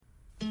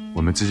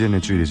我们之间的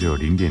距离只有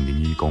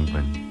0.01公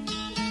分，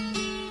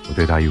我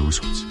对他一无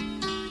所知。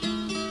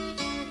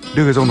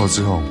6个钟头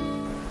之后，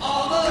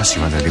他喜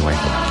欢的另外一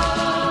个男人。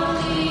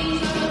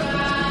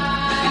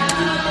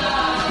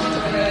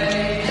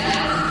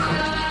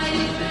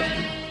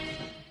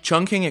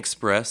Chungking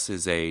Express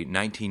is a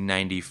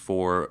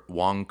 1994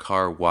 Wong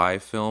Kar-wai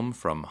film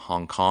from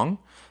Hong Kong.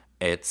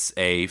 It's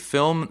a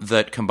film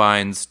that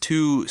combines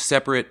two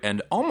separate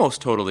and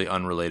almost totally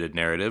unrelated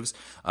narratives.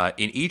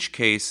 In each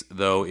case,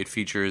 though, it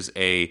features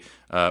a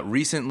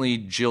recently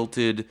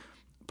jilted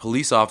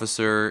police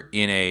officer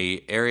in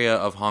a area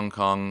of Hong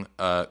Kong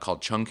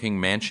called Chungking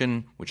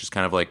Mansion, which is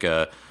kind of like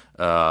a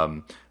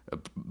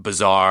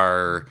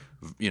bizarre,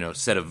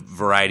 set of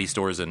variety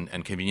stores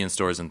and convenience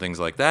stores and things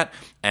like that.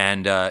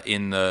 And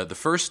in the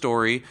first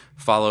story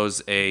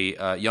follows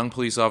a young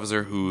police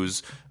officer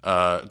whose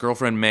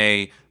girlfriend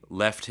May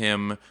left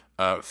him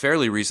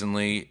fairly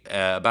recently,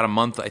 about a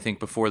month, I think,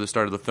 before the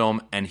start of the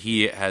film, and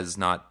he has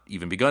not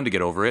even begun to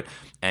get over it.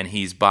 And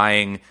he's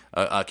buying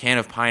a can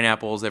of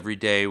pineapples every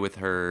day with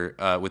her,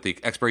 with the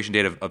expiration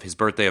date of his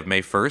birthday of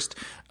May 1st,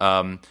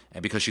 and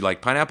because she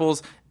liked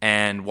pineapples,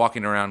 and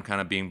walking around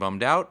kind of being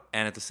bummed out.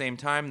 And at the same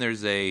time,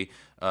 there's a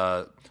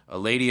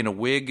lady in a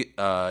wig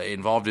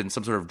involved in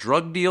some sort of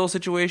drug deal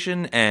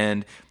situation,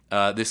 and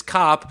this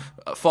cop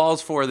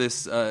falls for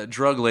this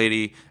drug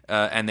lady,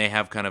 and they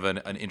have kind of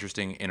an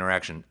interesting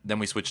interaction. Then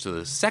we switch to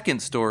the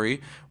second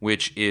story,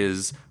 which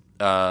is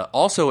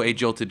also a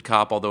jilted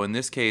cop, although in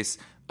this case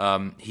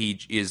he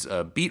is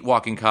a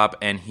beat-walking cop,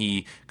 and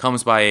he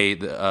comes by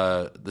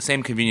the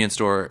same convenience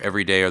store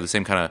every day, or the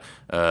same kind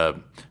of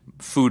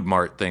food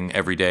mart thing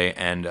every day,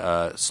 and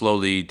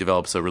slowly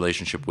develops a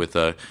relationship with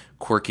a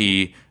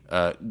quirky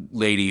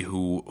lady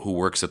who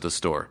works at the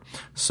store.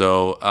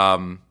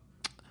 So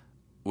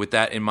with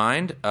that in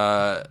mind,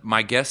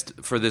 my guest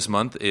for this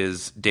month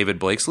is David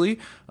Blakesley.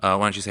 Why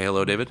don't you say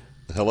hello, David?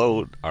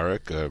 Hello,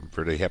 Arik. I'm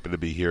pretty happy to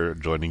be here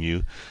joining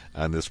you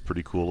on this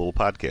pretty cool little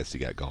podcast you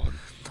got going.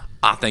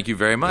 Thank you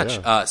very much.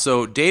 Yeah.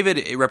 So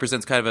David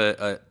represents kind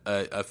of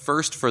a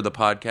first for the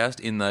podcast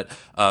in that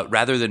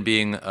rather than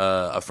being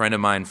a friend of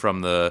mine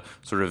from the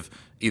sort of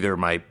either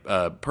my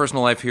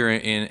personal life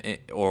here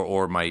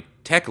or my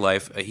tech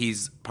life,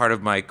 he's part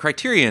of my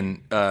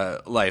Criterion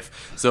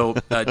life. So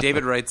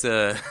David writes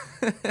a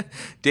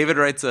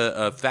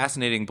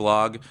fascinating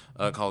blog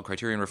called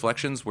Criterion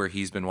Reflections, where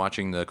he's been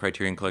watching the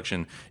Criterion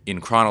Collection in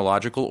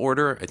chronological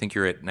order. I think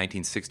you're at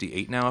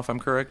 1968 now, if I'm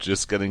correct.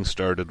 Just getting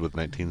started with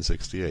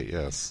 1968.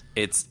 Yes,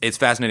 it's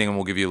fascinating, and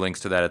we'll give you links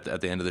to that at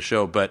the end of the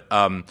show. But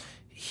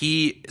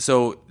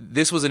so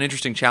this was an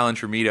interesting challenge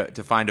for me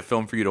to find a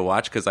film for you to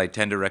watch, because I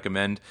tend to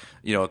recommend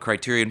a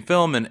Criterion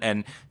film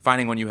and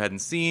finding one you hadn't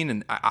seen.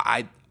 And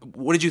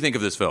what did you think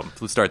of this film?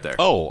 Let's start there.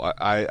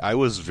 I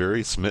was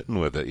very smitten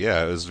with it.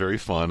 Yeah, it was very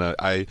fun.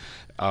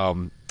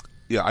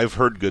 I've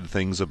heard good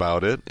things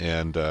about it,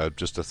 and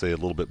just to say a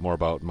little bit more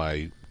about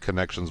my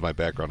connections, my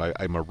background,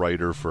 I'm a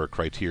writer for a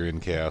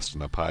Criterion Cast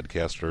and a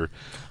podcaster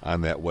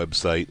on that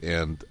website,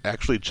 and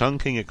actually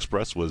Chungking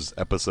Express was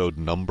episode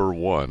number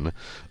 1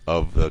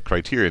 of the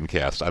Criterion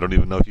Cast. I don't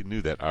even know if you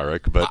knew that,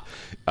 Arik, but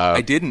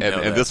I didn't know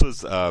that. And this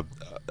was a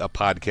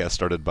podcast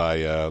started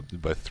by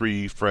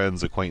 3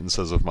 friends,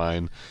 acquaintances of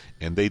mine,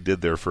 and they did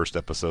their first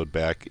episode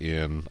back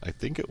in, I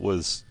think it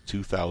was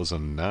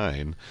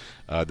 2009.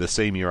 The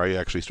same year I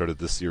actually started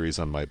this series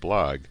on my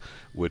blog,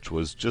 which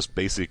was just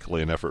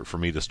basically an effort for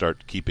me to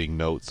start keeping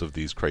notes of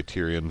these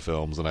Criterion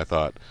films, and I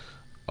thought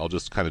I'll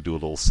just kind of do a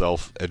little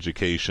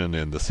self-education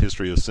in this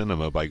history of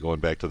cinema by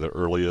going back to the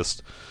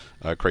earliest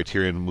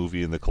Criterion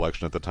movie in the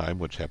collection at the time,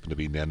 which happened to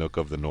be Nanook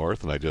of the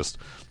North, and I just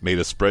made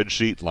a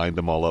spreadsheet, lined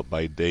them all up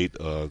by date,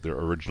 their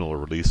original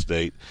release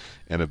date,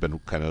 and have been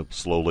kind of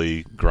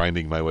slowly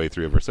grinding my way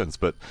through ever since.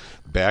 But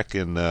back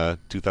in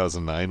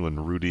 2009,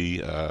 when Rudy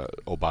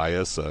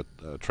Obias,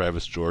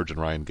 Travis George, and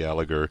Ryan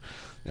Gallagher,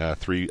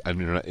 3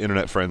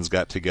 internet friends,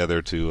 got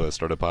together to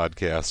start a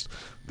podcast,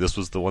 this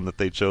was the one that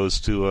they chose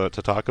to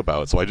talk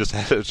about. So I just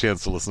had a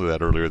chance to listen to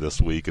that earlier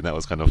this week, and that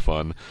was kind of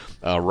fun.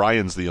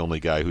 Ryan's the only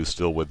guy who's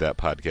still with that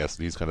podcast,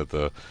 and he's kind of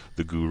the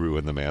guru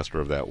and the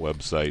master of that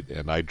website.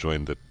 And I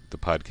joined the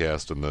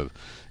podcast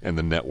and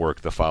the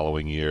network the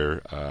following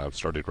year.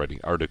 Started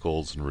writing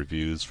articles and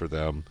reviews for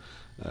them.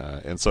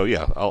 And so,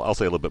 yeah, I'll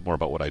say a little bit more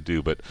about what I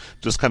do, but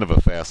just kind of a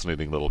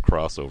fascinating little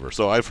crossover.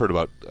 So I've heard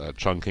about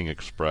Chungking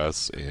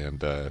Express,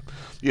 and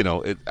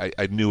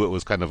I knew it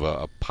was kind of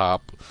a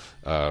pop,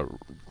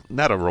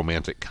 not a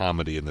romantic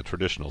comedy in the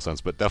traditional sense,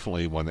 but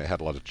definitely one that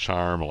had a lot of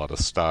charm, a lot of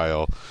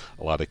style,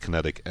 a lot of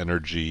kinetic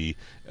energy.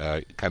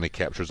 Kind of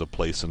captures a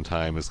place and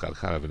time. It's got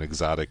kind of an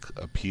exotic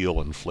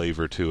appeal and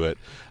flavor to it,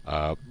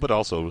 but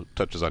also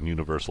touches on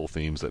universal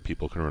themes that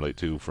people can relate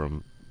to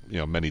from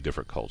many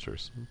different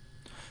cultures.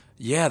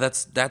 Yeah,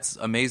 that's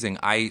amazing.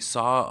 I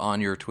saw on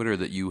your Twitter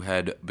that you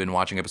had been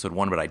watching episode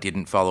 1, but I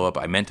didn't follow up.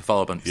 I meant to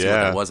follow up and see what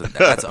that was.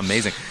 That's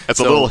amazing. That's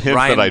a little hint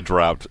that I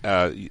dropped.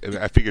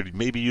 I figured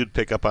maybe you'd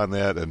pick up on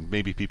that, and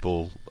maybe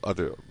people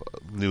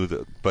knew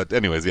that. But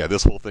anyways, yeah,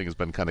 this whole thing has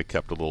been kind of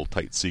kept a little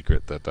tight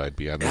secret that I'd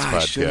be on this podcast. I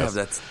should have.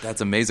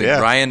 That's amazing.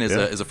 Yeah, Ryan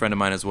is a friend of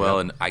mine as well,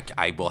 and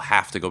I will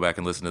have to go back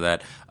and listen to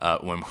that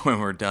when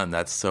we're done.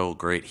 That's so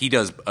great. He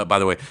does. By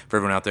the way, for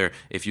everyone out there,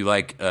 if you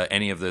like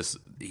any of this,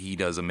 he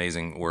does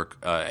amazing work.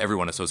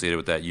 Everyone associated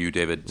with that, you,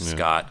 David,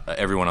 Scott,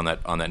 everyone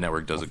on that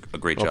network does a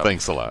great job.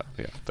 Thanks a lot.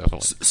 Yeah,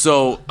 definitely.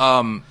 So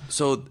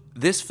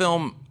this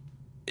film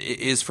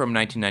is from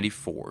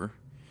 1994,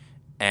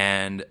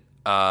 and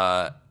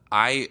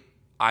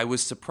I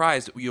was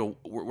surprised.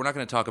 We're not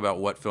going to talk about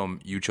what film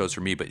you chose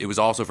for me, but it was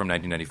also from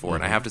 1994. Mm-hmm.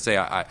 And I have to say,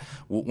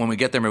 when we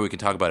get there, maybe we can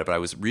talk about it. But I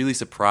was really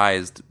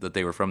surprised that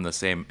they were from the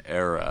same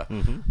era.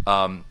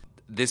 Mm-hmm.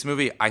 This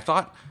movie, I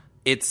thought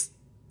it's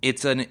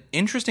an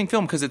interesting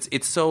film because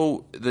it's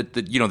so the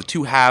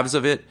two halves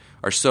of it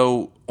are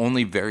so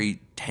only very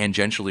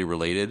tangentially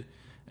related,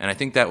 and I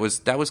think that was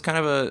kind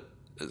of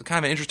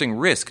an interesting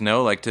risk,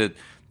 no? Like to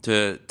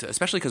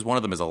especially because one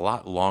of them is a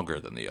lot longer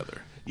than the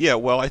other. Yeah,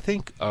 well, I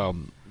think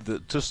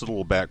just a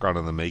little background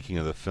on the making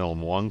of the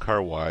film. Wong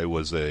Kar-wai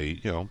was a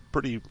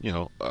pretty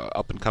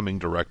up and coming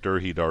director.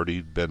 He'd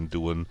already been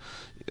doing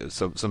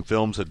some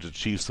films, had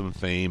achieved some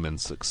fame and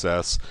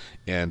success,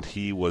 and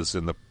he was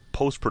in the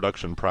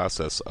post-production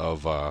process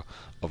of a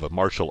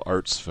martial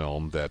arts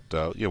film that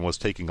was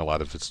taking a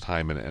lot of its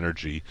time and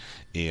energy,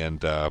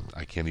 and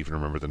I can't even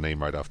remember the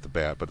name right off the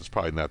bat, but it's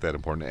probably not that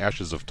important.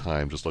 Ashes of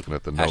Time, just looking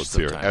at the notes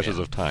here. Ashes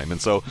of Time. And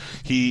so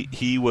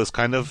he was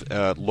kind of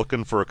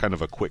looking for a kind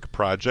of a quick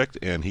project,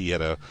 and he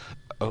had a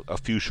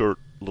few short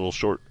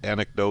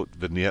anecdote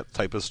vignette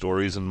type of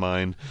stories in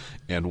mind,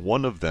 and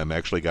one of them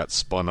actually got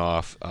spun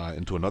off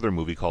into another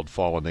movie called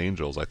Fallen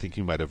Angels. I think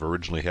he might have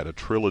originally had a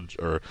trilogy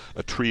or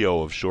a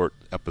trio of short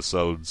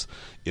episodes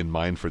in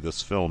mind for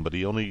this film, but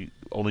he only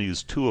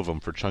used 2 of them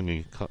for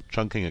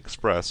Chungking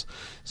Express.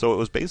 So it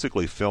was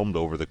basically filmed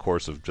over the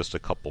course of just a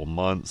couple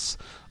months.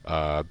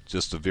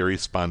 Just a very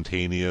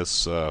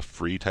spontaneous,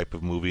 free type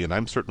of movie, and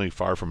I'm certainly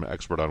far from an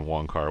expert on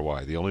Wong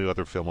Kar-wai. The only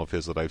other film of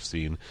his that I've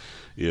seen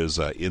is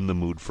In the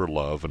Mood for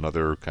Love,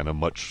 another kind of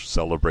much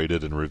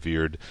celebrated and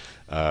revered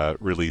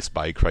release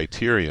by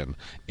Criterion.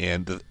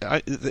 And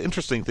the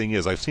interesting thing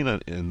is, I've seen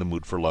it In the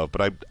Mood for Love,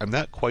 but I'm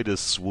not quite as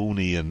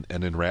swoony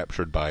and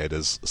enraptured by it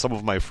as some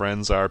of my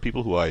friends are,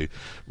 people who I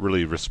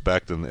really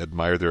respect and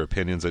admire their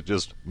opinions.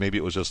 Maybe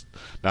it was just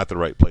not the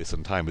right place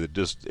and time. It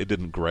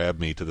didn't grab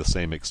me to the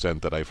same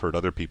extent that I've heard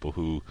other people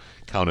who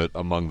count it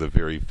among the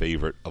very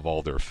favorite of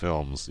all their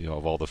films,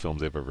 of all the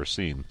films they've ever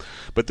seen.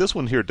 But this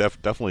one here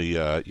definitely,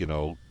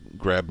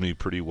 grabbed me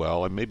pretty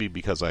well, and maybe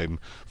because I'm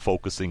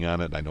focusing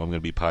on it, I know I'm going to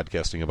be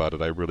podcasting about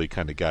it, I really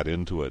kind of got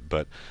into it.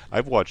 But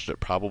I've watched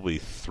it probably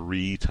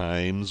 3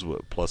 times,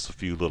 plus a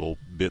few little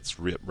bits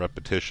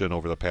repetition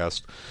over the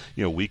past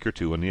week or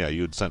two. And yeah,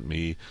 you had sent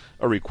me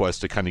a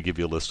request to kind of give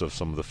you a list of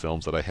some of the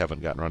films that I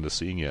haven't gotten around to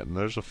seeing yet, and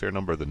there's a fair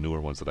number of the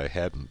newer ones that I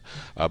hadn't.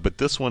 But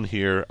this one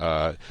here,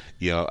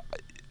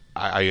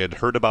 I had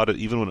heard about it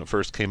even when it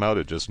first came out.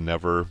 It just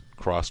never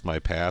crossed my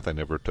path. I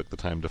never took the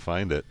time to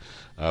find it,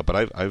 but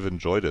I've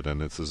enjoyed it,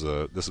 and this is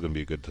going to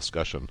be a good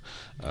discussion.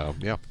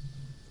 Yeah.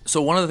 So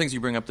one of the things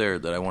you bring up there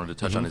that I wanted to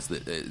touch on is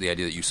the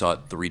idea that you saw it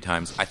 3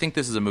 times. I think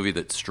this is a movie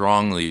that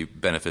strongly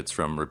benefits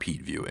from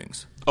repeat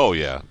viewings. Oh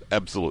yeah,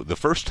 absolutely. The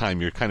first time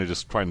you're kind of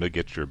just trying to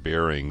get your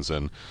bearings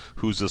and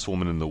who's this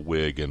woman in the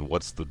wig and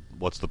what's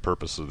the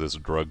purpose of this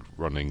drug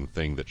running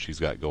thing that she's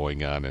got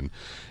going on,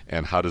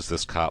 and how does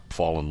this cop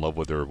fall in love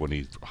with her when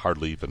he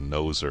hardly even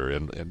knows her,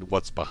 and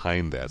what's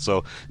behind that.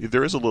 So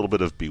there is a little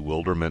bit of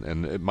bewilderment,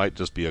 and it might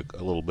just be a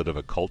little bit of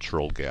a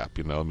cultural gap.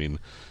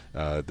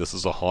 This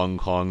is a Hong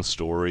Kong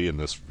story in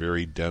this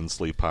very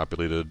densely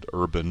populated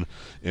urban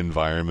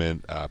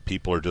environment.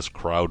 People are just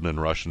crowding and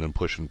rushing and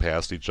pushing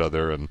past each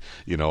other, and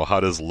how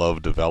does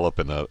love develop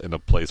in a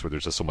place where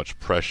there's just so much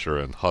pressure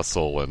and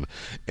hustle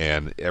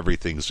and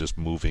everything's just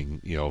moving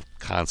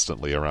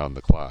constantly around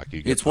the clock.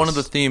 It's one of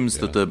the themes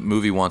that the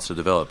movie wants to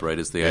develop, right?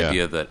 Is the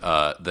idea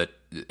that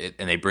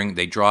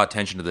they draw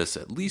attention to this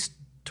at least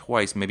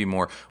twice, maybe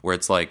more, where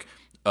it's like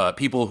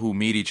people who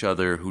meet each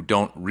other who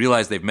don't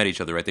realize they've met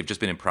each other, right? They've just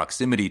been in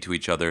proximity to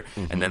each other,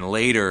 and then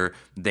later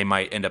they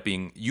might end up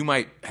being. You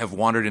might have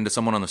wandered into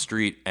someone on the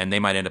street, and they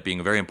might end up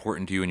being very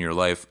important to you in your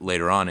life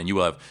later on, and you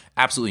will have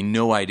absolutely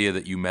no idea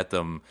that you met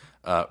them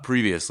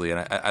previously.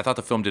 And I thought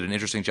the film did an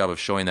interesting job of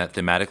showing that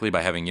thematically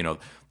by having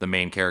the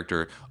main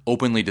character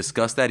openly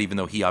discuss that, even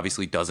though he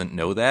obviously doesn't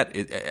know that.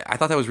 I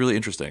thought that was really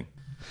interesting.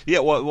 Yeah,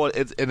 well,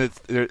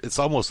 it's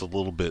almost a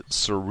little bit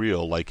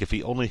surreal. Like, if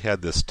he only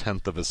had this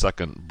 1/10 of a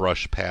second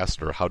brush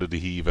past her, how did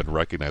he even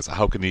recognize?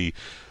 How can he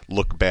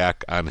look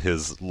back on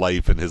his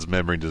life and his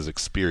memory and his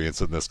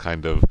experience in this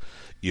kind of,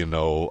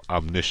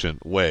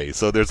 omniscient way?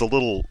 So there's a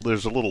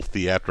little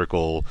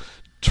theatrical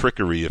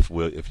trickery,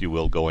 if you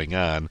will, going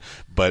on.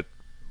 But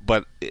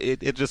but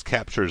it just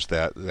captures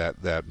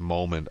that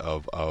moment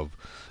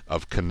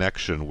of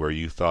connection where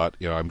you thought,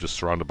 I'm just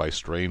surrounded by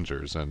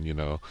strangers, and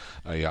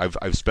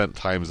I've spent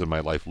times in my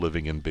life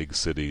living in big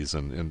cities,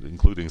 and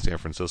including San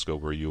Francisco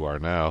where you are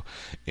now,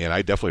 and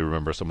I definitely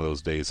remember some of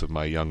those days of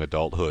my young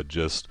adulthood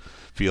just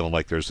feeling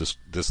like there's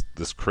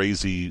this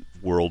crazy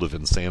world of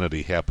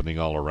insanity happening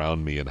all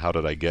around me, and how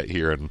did I get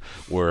here, and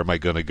where am I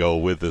going to go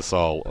with this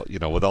all,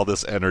 with all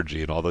this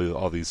energy and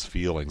all these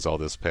feelings, all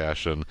this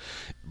passion,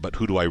 but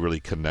who do I really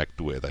connect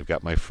with? I've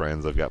got my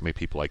friends, I've got my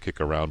people I kick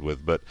around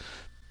with, but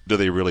do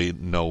they really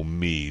know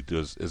me?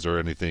 Is there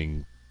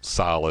anything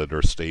solid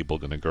or stable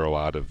going to grow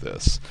out of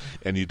this?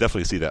 And you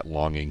definitely see that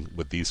longing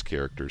with these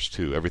characters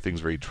too.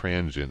 Everything's very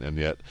transient, and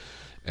yet,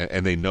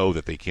 and they know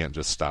that they can't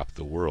just stop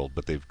the world,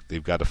 but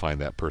they've got to find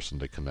that person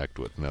to connect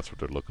with, and that's what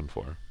they're looking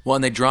for. Well,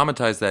 and they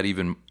dramatize that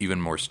even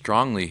more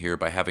strongly here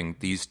by having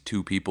these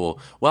two people.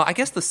 Well, I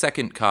guess the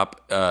second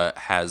cop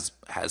has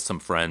some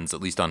friends, at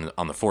least on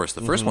the force.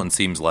 The first one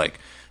seems like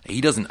he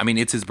doesn't. I mean,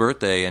 it's his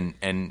birthday,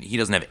 and he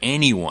doesn't have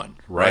anyone,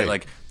 right?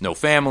 Like no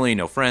family,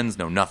 no friends,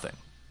 no nothing.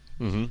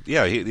 Mm-hmm.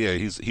 Yeah,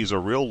 he's a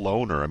real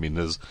loner. I mean,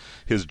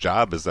 his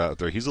job is out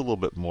there. He's a little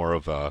bit more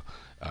of a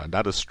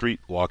not a street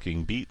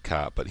walking beat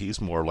cop, but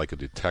he's more like a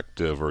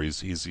detective, or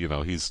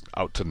he's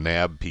out to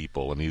nab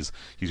people, and he's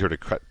here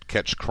to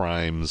catch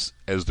crimes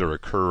as they're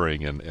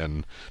occurring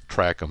and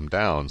track them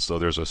down. So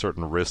there's a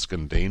certain risk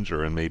and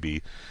danger, and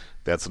maybe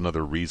that's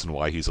another reason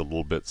why he's a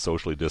little bit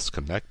socially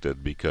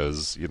disconnected,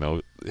 because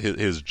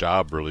his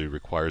job really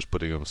requires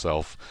putting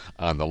himself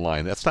on the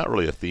line. That's not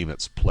really a theme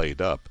that's played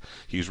up.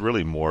 He's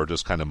really more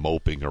just kind of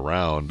moping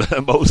around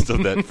most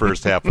of that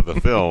first half of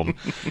the film,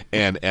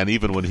 and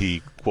even when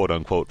he quote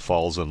unquote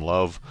falls in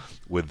love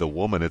with the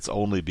woman, it's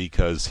only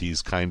because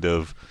he's kind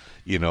of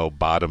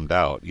bottomed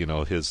out.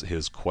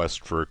 His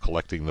quest for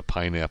collecting the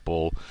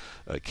pineapple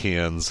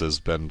cans has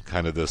been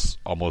kind of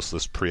almost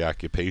this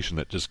preoccupation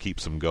that just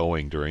keeps him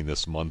going during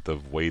this month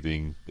of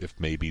waiting if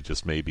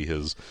just maybe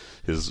his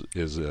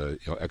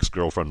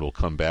ex-girlfriend will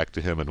come back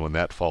to him, and when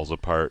that falls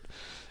apart,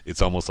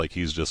 it's almost like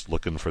he's just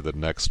looking for the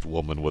next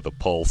woman with a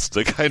pulse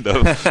to kind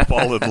of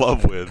fall in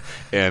love with,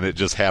 and it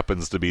just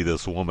happens to be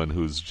this woman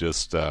who's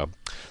just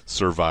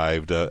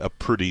survived a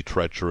pretty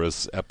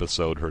treacherous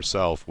episode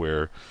herself,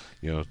 where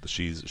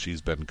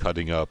she's been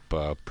cutting up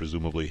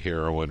presumably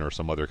heroin or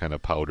some other kind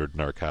of powdered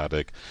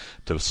narcotic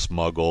to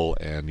smuggle,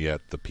 and yet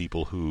the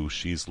people who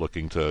she's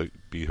looking to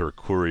be her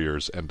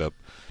couriers end up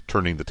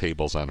turning the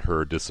tables on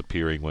her,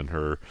 disappearing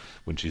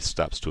when she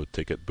stops to a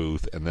ticket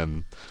booth, and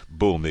then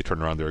boom, they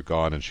turn around, they're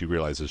gone, and she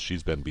realizes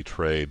she's been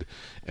betrayed,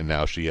 and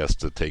now she has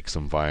to take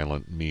some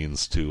violent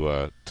means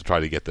to try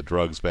to get the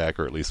drugs back,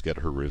 or at least get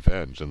her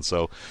revenge. And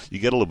so you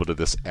get a little bit of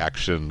this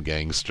action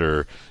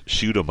gangster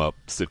shoot 'em up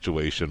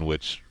situation,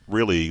 which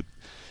really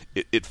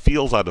it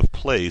feels out of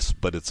place,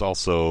 but it's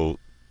also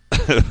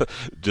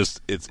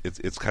just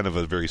it's kind of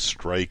a very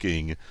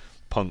striking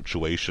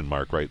punctuation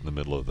mark right in the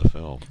middle of the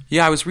film.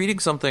 Yeah, I was reading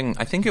something,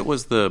 I think it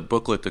was the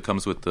booklet that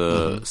comes with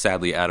the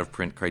sadly out of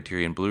print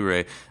Criterion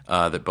Blu-ray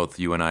that both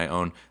you and I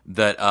own,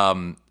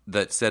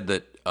 that said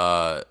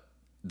that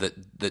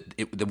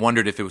they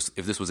wondered if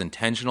this was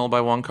intentional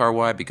by Wong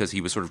Kar-wai, because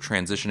he was sort of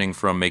transitioning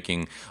from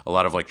making a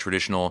lot of like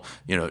traditional,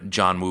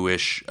 John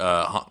Woo-ish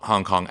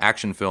Hong Kong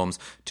action films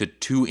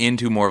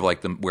into more of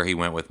like where he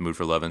went with Mood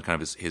for Love and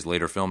kind of his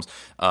later films,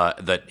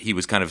 that he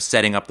was kind of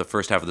setting up the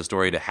first half of the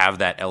story to have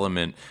that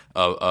element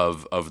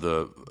of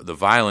the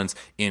violence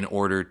in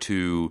order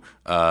to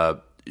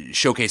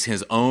showcase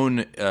his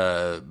own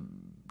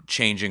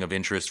changing of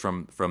interest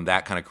from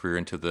that kind of career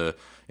into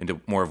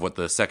more of what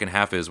the second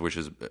half is, which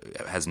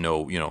has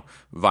no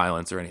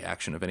violence or any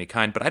action of any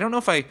kind. But I don't know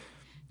if I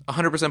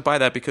 100% buy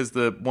that, because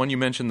the one you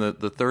mentioned,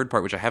 the third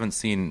part, which I haven't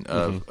seen,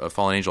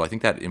 Fallen Angel, I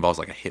think that involves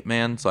like a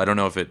hitman. So I don't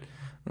know if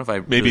I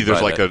maybe really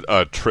there's like that.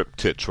 a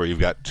triptych where you've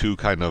got two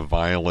kind of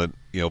violent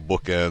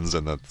bookends,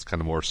 and that's kind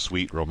of more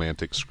sweet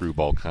romantic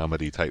screwball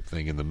comedy type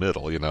thing in the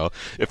middle,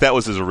 if that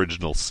was his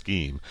original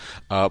scheme.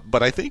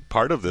 But I think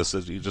part of this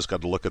is you just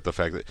got to look at the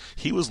fact that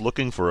he was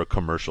looking for a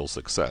commercial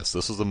success.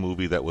 This is a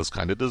movie that was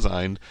kind of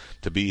designed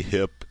to be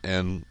hip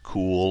and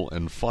cool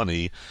and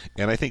funny,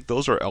 and I think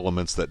those are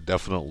elements that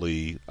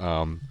definitely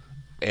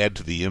add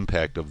to the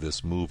impact of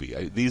this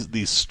movie.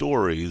 These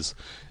stories,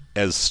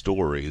 as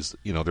stories,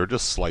 they're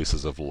just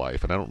slices of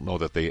life, and I don't know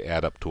that they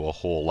add up to a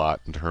whole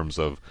lot in terms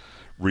of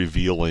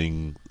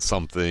revealing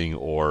something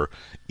or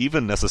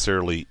even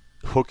necessarily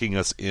hooking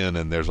us in,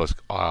 and there's like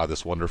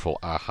this wonderful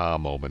aha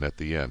moment at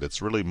the end.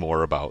 It's really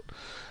more about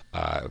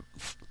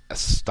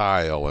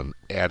style and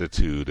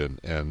attitude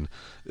and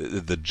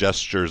the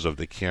gestures of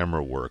the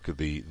camera work,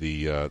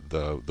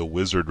 the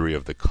wizardry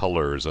of the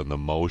colors and the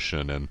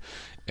motion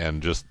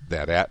and just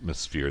that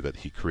atmosphere that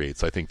he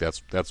creates. I think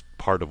that's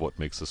part of what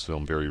makes this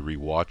film very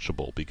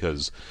rewatchable,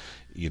 because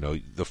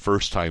the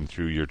first time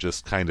through you're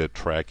just kind of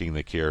tracking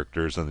the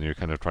characters, and then you're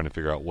kind of trying to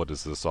figure out what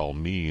does this all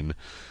mean,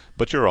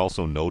 but you're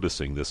also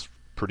noticing this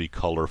pretty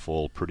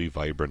colorful, pretty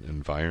vibrant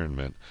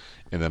environment.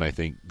 And then I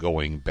think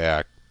going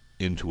back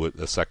into it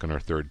a second or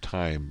third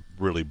time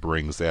really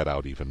brings that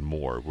out even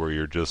more, where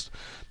you're just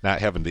not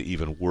having to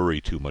even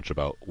worry too much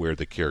about where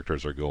the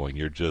characters are going.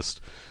 You're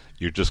just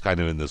kind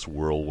of in this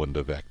whirlwind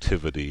of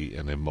activity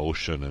and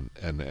emotion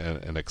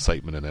and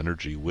excitement and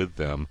energy with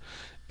them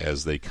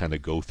as they kind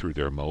of go through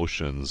their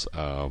emotions.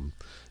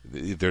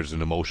 There's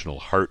an emotional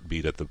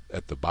heartbeat at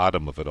the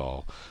bottom of it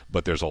all,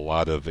 but there's a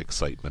lot of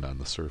excitement on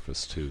the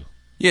surface too.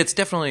 Yeah, it's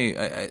definitely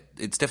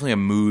a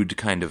mood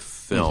kind of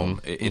film.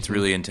 It's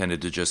really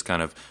intended to just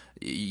kind of,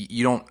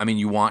 you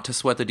want to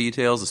sweat the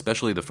details,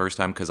 especially the first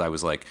time, because I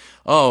was like,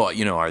 oh,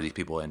 are these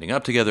people ending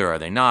up together? Are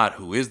they not?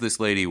 Who is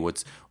this lady?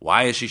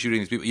 Why is she shooting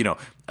these people?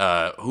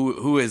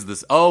 Who is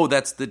this? Oh,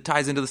 that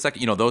ties into the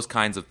second. Those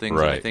kinds of things.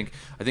 Right. And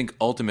I think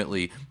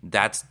ultimately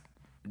that's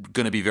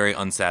going to be very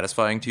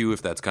unsatisfying to you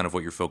if that's kind of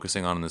what you're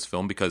focusing on in this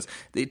film, because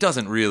it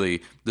doesn't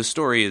really. The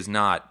story is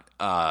not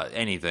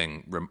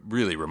anything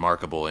really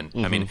remarkable, and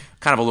I mean,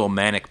 kind of a little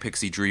manic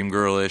pixie dream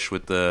girlish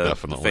with the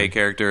Faye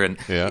character, and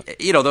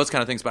those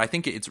kind of things. But I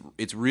think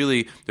it's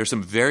really, there's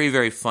some very,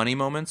 very funny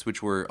moments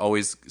which were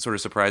always sort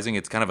of surprising.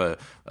 It's kind of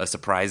a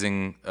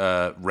surprising,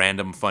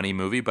 random funny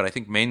movie, but I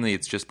think mainly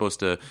it's just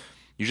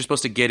you're just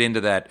supposed to get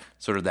into that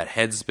sort of that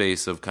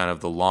headspace of kind of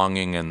the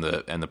longing and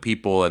the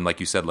people, and like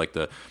you said, like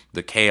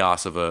the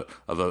chaos of a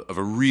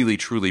really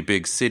truly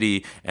big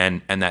city,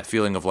 and that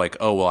feeling of like,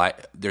 oh well,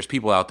 there's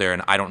people out there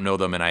and I don't know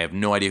them and I have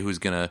no idea who's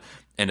gonna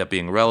end up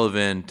being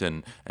relevant,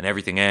 and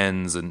everything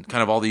ends, and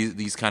kind of all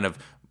these kind of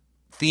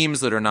themes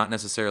that are not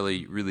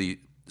necessarily really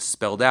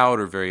spelled out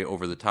or very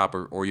over the top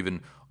or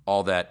even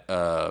all that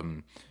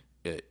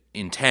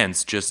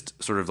intense,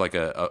 just sort of like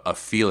a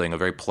feeling, a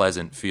very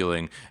pleasant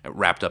feeling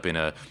wrapped up in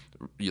a,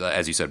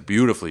 as you said,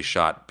 beautifully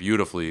shot,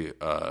 beautifully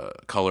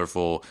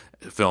colorful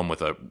film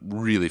with a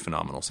really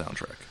phenomenal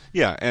soundtrack.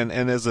 Yeah, and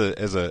as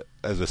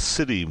a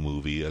city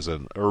movie, as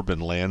an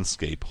urban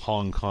landscape,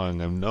 Hong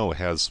Kong, I know,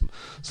 has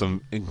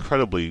some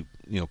incredibly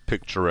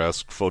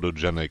picturesque,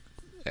 photogenic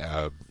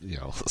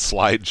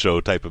slideshow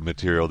type of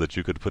material that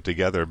you could put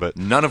together, but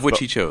none of which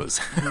he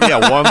chose.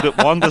 Yeah,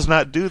 Wong does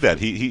not do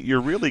that. You're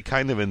really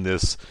kind of in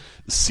this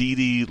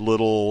seedy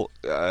little,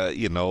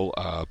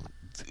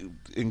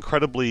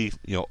 incredibly,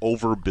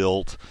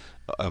 overbuilt.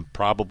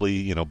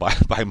 Probably,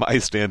 by my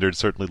standards,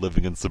 certainly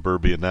living in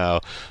suburbia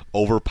now,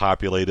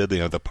 overpopulated.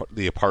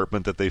 The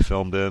apartment that they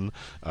filmed in,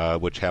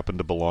 which happened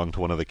to belong to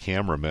one of the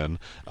cameramen,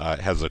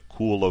 has a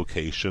cool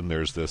location.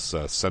 There's this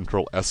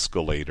central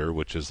escalator,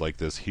 which is like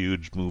this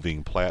huge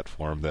moving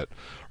platform that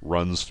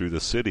runs through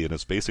the city, and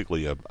it's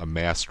basically a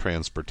mass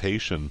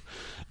transportation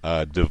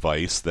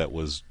device that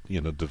was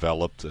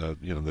developed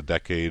the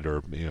decade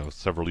or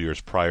several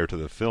years prior to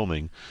the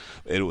filming.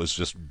 It was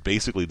just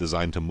basically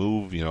designed to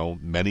move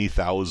many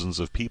thousands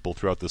of people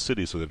throughout the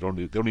city, so they don't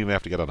even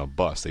have to get on a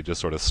bus. They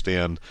just sort of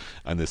stand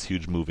on this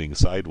huge moving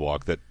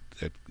sidewalk that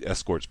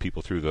escorts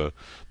people through the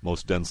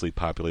most densely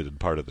populated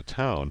part of the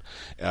town.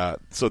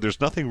 So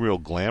there's nothing real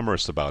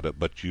glamorous about it,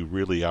 but you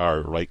really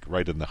are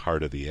right in the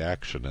heart of the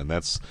action, and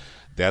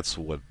that's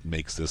what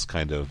makes this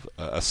kind of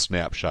a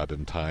snapshot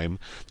in time.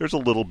 There's a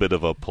little bit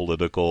of a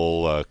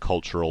political,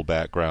 cultural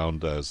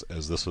background, as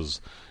this was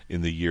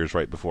in the years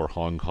right before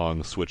Hong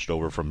Kong switched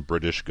over from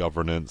British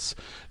governance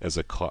as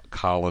a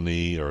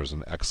colony, or as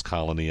an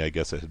ex-colony. I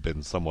guess it had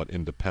been somewhat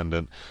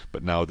independent,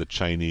 but now the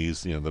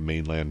Chinese, the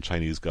mainland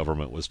Chinese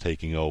government was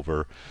taking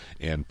over,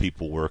 and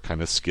people were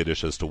kind of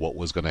skittish as to what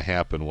was going to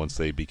happen once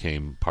they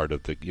became part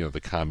of the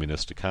the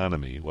communist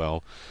economy.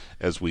 Well,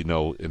 as we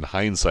know in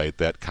hindsight,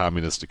 that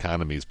communist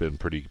economy has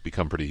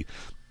become pretty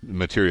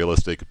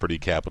materialistic, pretty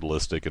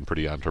capitalistic, and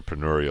pretty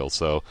entrepreneurial.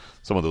 So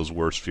some of those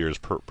worst fears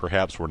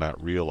perhaps were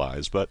not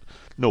realized, but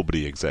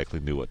nobody exactly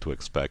knew what to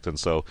expect. And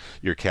so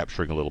you're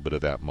capturing a little bit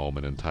of that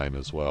moment in time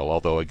as well.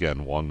 Although,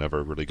 again, Wong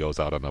never really goes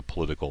out on a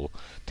political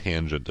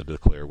tangent to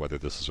declare whether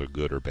this is a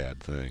good or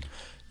bad thing.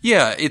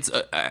 Yeah, it's.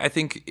 I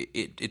think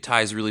it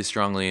ties really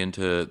strongly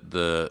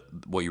into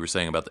what you were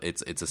saying about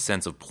it's a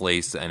sense of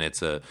place, and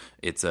it's a.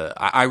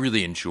 I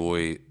really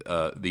enjoy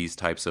these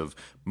types of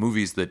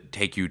movies that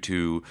take you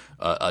to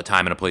a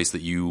time and a place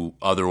that you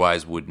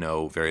otherwise would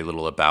know very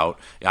little about.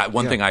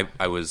 One thing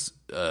I was.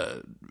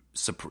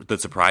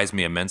 That surprised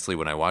me immensely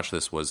when I watched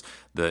this was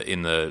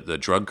the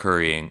drug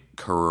couriering.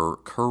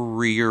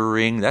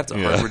 That's a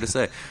hard word to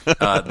say.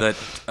 That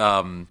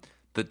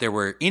there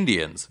were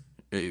Indians.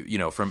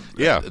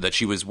 That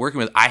she was working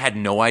with. I had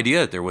no idea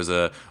that there was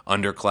a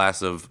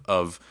underclass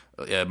of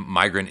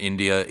migrant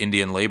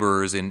Indian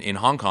laborers in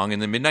Hong Kong in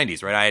the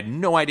mid-90s, right? I had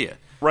no idea.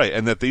 Right,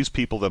 and that these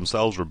people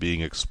themselves were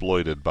being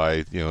exploited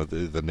by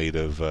the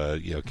native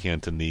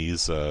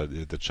Cantonese,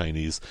 the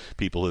Chinese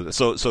people.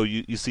 So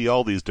you see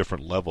all these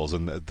different levels,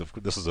 and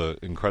this is an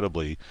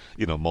incredibly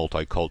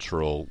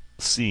multicultural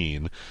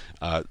scene.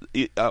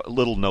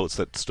 Little notes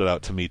that stood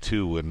out to me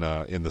too in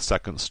the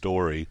second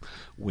story,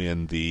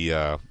 when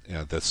the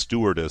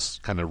stewardess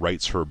kind of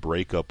writes her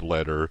breakup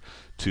letter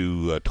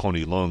to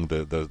Tony Leung,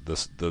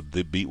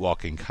 the beat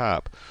walking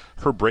cop.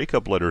 Her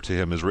breakup letter to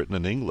him is written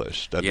in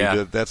English.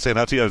 That's saying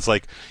out to you. It's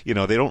like, they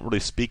don't really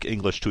speak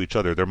English to each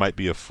other. There might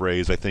be a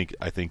phrase. I think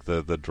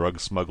the drug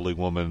smuggling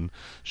woman,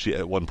 she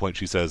at one point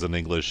she says in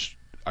English,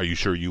 "Are you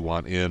sure you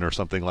want in?" or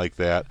something like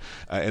that.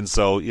 And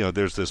so,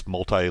 there's this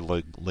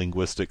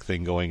multi-linguistic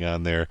thing going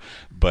on there.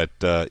 But,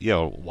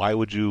 why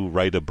would you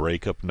write a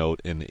breakup note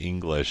in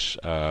English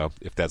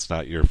if that's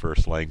not your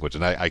first language?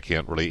 And I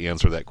can't really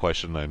answer that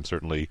question.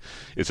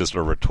 It's just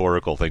a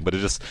rhetorical thing. But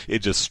it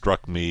just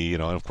struck me,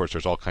 and of course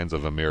there's all kinds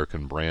of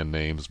American brand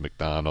names,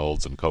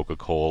 McDonald's and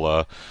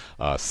Coca-Cola,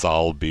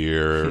 Sol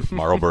Beer,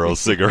 Marlboro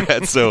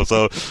cigarettes.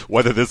 So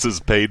whether this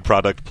is paid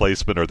product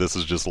placement or this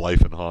is just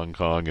life in Hong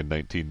Kong in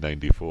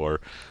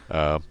 1994,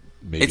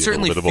 maybe it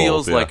certainly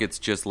feels like it's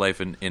just life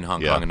in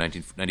Hong Kong in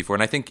 1994.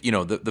 And I think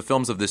the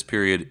films of this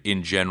period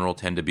in general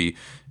tend to be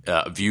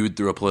viewed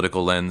through a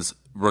political lens,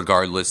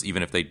 regardless,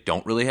 even if they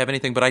don't really have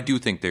anything. But I do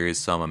think there is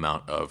some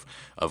amount of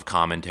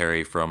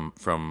commentary from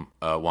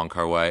Wong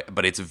Kar-wai,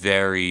 but it's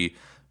very,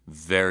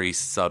 very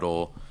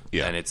subtle.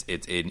 Yeah. And it's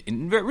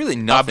really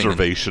nothing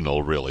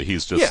observational. Really,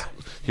 he's just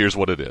here's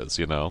what it is.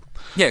 Yeah,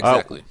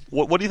 exactly.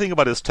 What do you think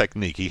about his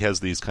technique? He has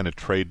these kind of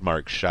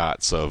trademark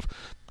shots of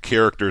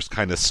characters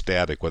kind of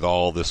static with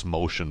all this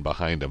motion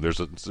behind them.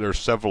 There's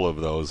several of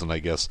those, and I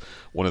guess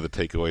one of the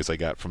takeaways I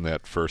got from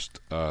that first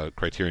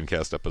Criterion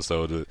Cast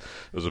episode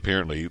was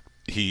apparently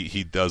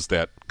he does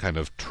that kind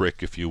of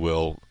trick, if you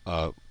will,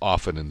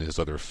 often in his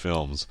other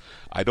films.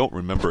 I don't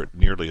remember it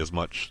nearly as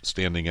much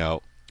standing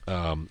out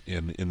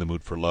in The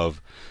Mood for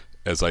Love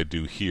as I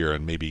do here,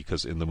 and maybe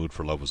because In the Mood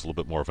for Love was a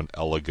little bit more of an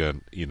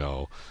elegant,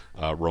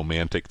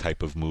 romantic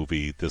type of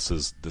movie. This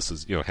is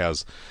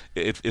has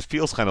it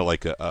feels kind of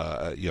like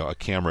a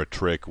camera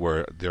trick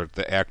where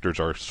the actors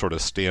are sort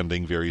of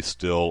standing very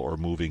still or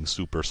moving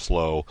super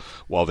slow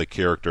while the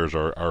characters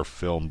are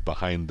filmed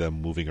behind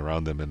them, moving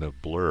around them in a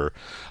blur.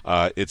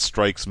 It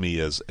strikes me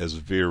as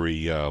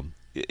very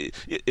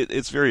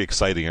it's very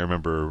exciting. I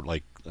remember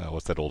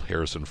what's that old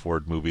Harrison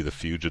Ford movie, The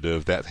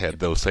Fugitive? That had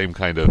those same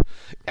kind of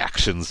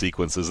action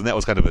sequences, and that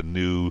was kind of a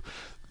new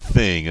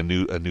thing, a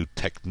new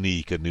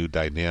technique, a new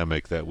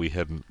dynamic that we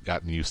hadn't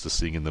gotten used to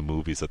seeing in the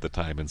movies at the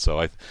time. And so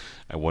I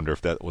wonder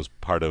if that was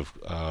part of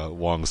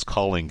Wong's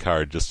calling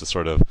card, just to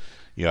sort of,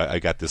 I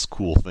got this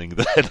cool thing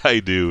that I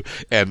do,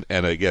 and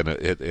again,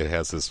 it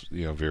has this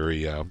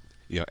very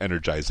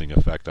energizing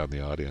effect on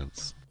the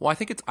audience. Well, I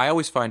think I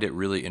always find it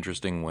really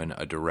interesting when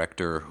a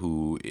director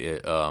who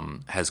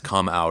has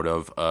come out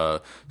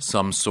of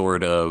some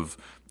sort of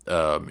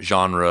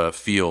genre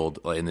field,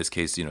 in this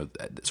case, sort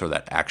of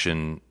that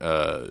action,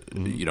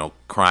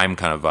 crime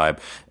kind of vibe,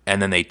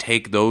 and then they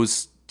take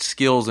those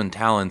skills and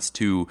talents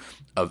to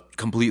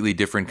completely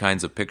different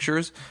kinds of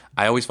pictures.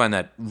 I always find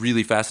that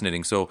really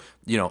fascinating. So,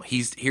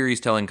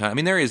 he's telling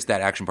there is that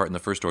action part in the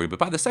first story, but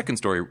by the second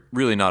story,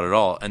 really not at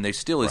all. And there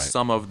still is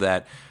some of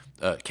that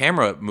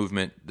camera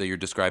movement that you're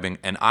describing,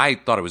 and I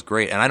thought it was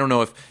great. And I don't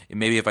know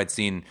if I'd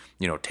seen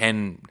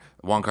 10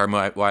 Wong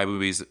Kar-wai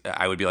movies,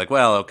 I would be like,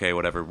 well, okay,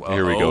 whatever.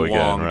 Here we go again,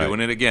 Wong right. doing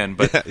it again.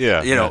 But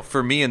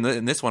for me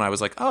in this one, I was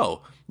like,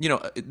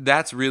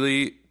 that's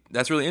really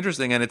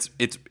interesting, and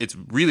it's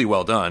really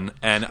well done.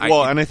 And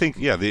I think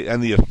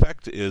the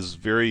effect is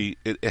very.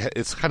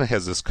 It's kind of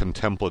has this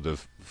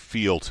contemplative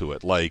feel to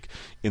it, like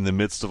in the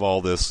midst of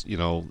all this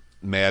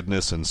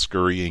madness and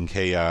scurrying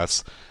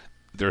chaos,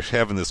 they're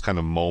having this kind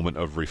of moment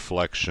of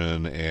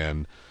reflection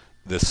and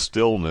this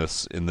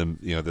stillness in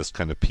the this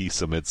kind of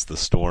peace amidst the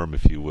storm,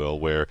 if you will,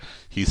 where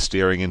he's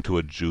staring into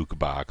a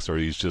jukebox, or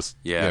he's just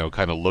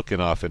kind of looking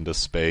off into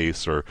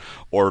space, or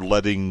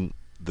letting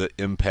the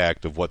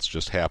impact of what's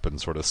just happened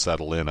sort of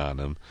settle in on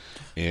him.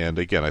 And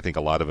again, I think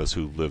a lot of us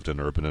who lived in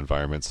urban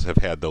environments have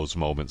had those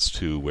moments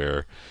too,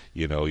 where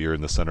you're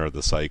in the center of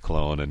the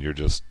cyclone and you're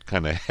just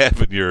kind of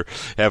having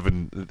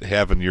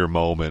your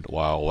moment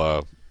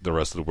while the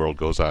rest of the world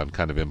goes on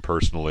kind of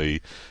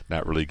impersonally,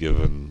 not really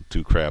giving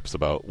two craps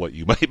about what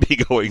you might be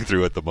going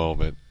through at the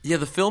moment. Yeah,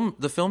 the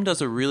film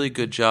does a really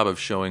good job of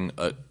showing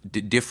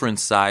different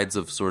sides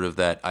of sort of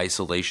that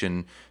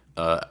isolation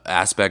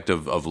aspect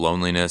of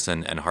loneliness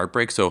and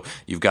heartbreak. So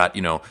you've got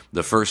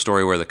the first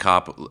story where the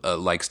cop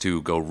likes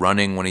to go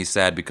running when he's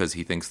sad because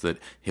he thinks that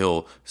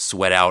he'll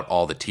sweat out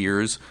all the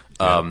tears.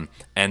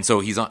 And so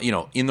he's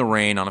in the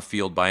rain on a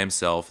field by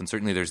himself, and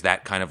certainly there's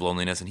that kind of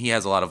loneliness, and he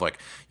has a lot of kind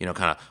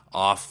of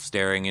off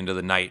staring into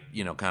the night,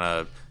 kind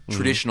of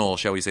traditional,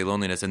 shall we say,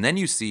 loneliness. And then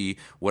you see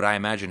what I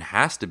imagine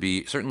has to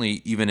be,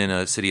 certainly even in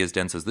a city as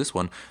dense as this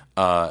one,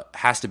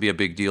 has to be a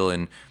big deal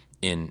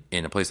in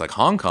a place like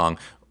Hong Kong,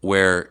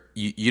 where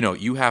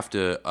you have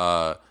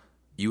to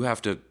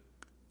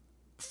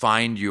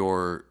find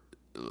your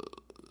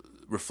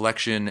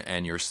reflection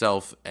and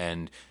yourself,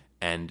 and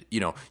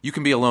you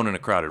can be alone in a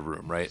crowded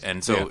room, right?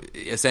 And so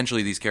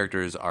essentially these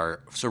characters are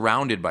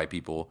surrounded by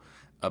people,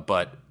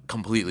 but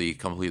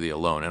completely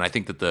alone. And I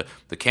think that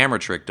the camera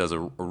trick does a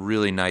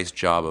really nice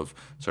job of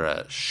sort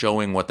of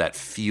showing what that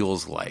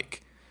feels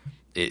like.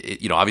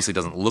 It obviously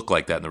doesn't look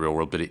like that in the real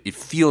world, but it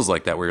feels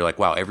like that, where you're like,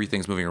 wow,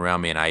 everything's moving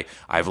around me, and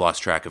I've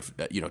lost track of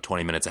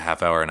 20 minutes, a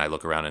half hour, and I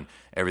look around and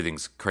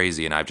everything's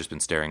crazy, and I've just been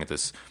staring at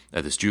this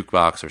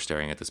jukebox, or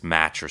staring at this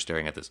match, or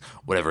staring at this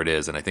whatever it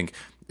is. And I think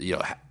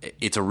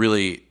it's a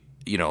really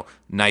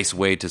nice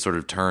way to sort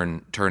of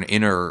turn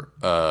inner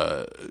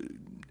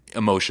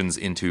emotions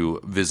into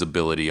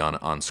visibility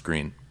on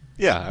screen.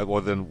 Yeah,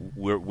 well, then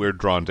we're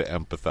drawn to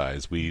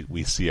empathize.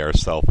 We see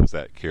ourselves as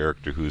that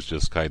character who's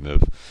just kind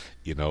of,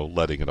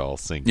 letting it all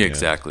sink in.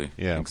 Exactly.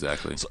 Yeah,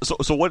 exactly.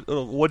 So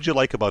what'd you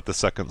like about the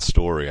second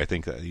story? I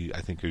think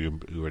you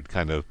were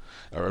kind of,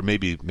 or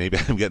maybe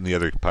I'm getting the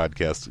other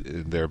podcast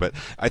in there, but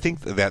I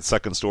think that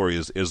second story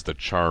is the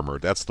charmer.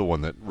 That's the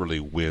one that really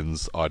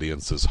wins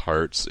audiences'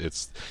 hearts.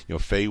 It's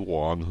Faye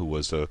Wong, who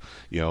was a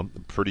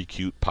pretty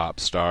cute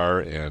pop star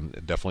and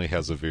definitely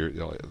has a very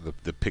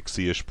the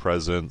pixie-ish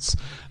presence.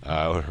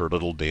 Her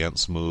little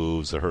dance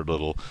moves, her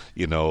little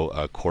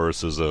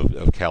choruses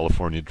of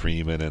California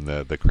Dreamin' and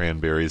the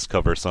Cranberries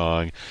cover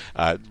song.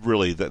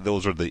 Really,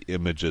 those are the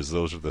images,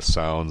 those are the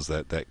sounds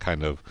that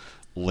kind of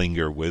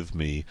linger with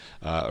me.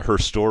 Her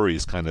story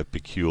is kind of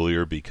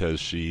peculiar because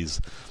she's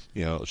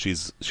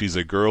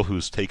a girl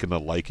who's taken a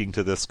liking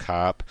to this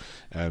cop,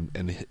 and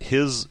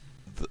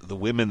the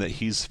women that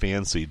he's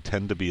fancied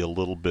tend to be a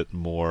little bit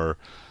more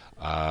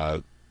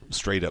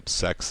straight up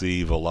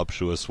sexy,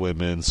 voluptuous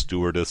women,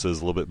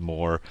 stewardesses, a little bit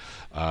more,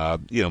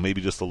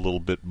 maybe just a little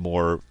bit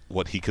more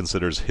what he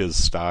considers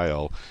his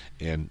style,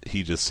 and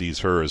he just sees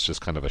her as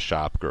just kind of a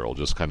shop girl,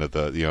 just kind of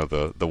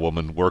the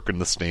woman working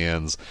the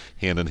stands,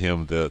 handing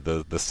him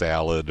the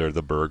salad or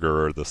the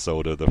burger or the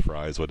soda, the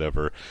fries,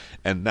 whatever,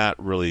 and not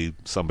really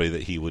somebody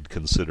that he would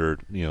consider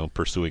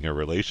pursuing a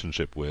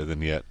relationship with.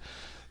 And yet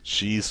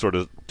she's sort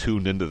of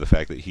tuned into the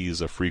fact that he's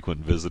a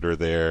frequent visitor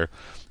there,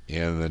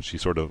 and then she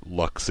sort of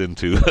lucks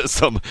into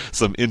some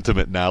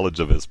intimate knowledge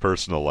of his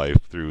personal life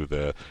through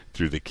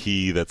the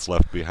key that's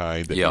left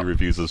behind that he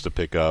refuses to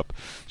pick up.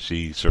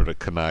 She sort of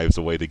connives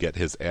a way to get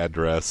his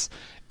address,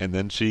 and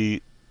then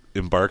she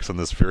embarks on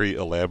this very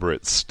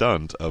elaborate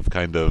stunt of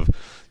kind of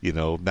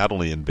not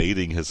only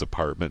invading his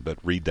apartment but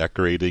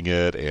redecorating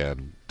it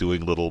and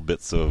doing little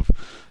bits of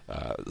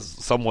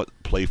somewhat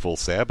playful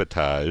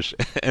sabotage.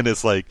 And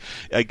it's like,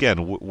 again,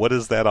 what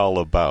is that all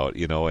about?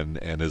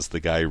 And is the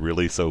guy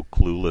really so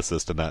clueless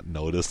as to not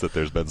notice that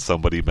there's been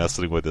somebody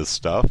messing with his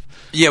stuff?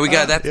 Yeah, we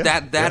got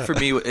that for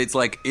me. It's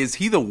like, is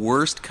he the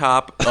worst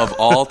cop of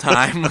all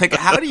time? Like,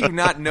 how do you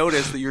not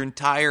notice that your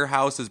entire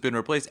house has been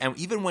replaced? And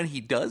even when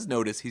he does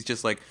notice, he's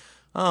just like,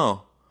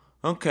 oh,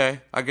 okay,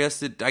 I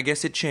guess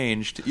it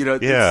changed.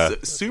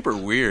 It's super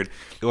weird.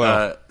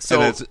 Well,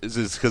 so and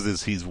it's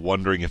because he's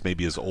wondering if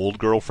maybe his old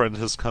girlfriend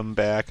has come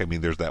back. I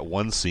mean, there's that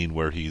one scene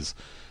where he's,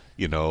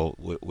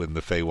 when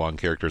the Faye Wong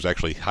character is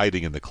actually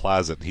hiding in the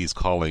closet, and he's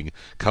calling,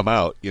 "Come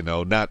out!"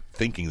 Not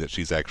thinking that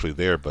she's actually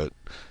there, but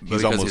he's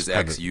because almost his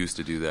ex used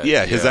to do that.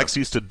 Yeah, his ex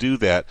used to do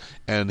that,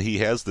 and he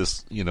has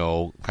this,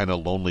 kind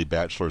of lonely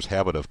bachelor's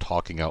habit of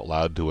talking out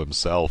loud to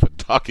himself and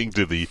talking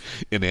to the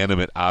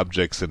inanimate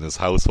objects in his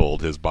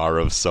household, his bar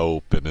of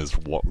soap and his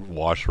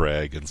wash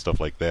rag and stuff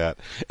like that.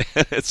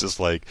 And it's just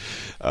like,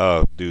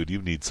 oh, dude,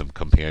 you need some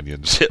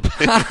companionship.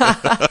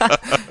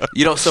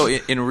 So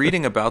in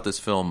reading about this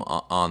film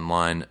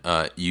online,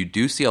 you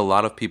do see a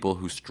lot of people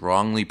who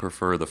strongly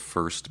prefer the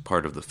first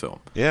part of the film.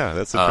 Yeah,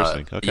 that's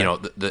interesting.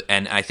 Okay.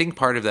 And I think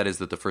part of that is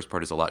that the first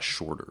part is a lot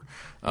shorter.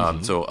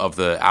 So of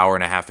the hour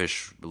and a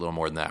half-ish, a little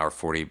more than the hour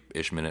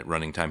 40-ish minute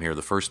running time here,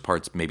 the first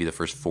part's maybe the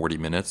first 40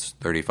 minutes,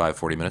 35,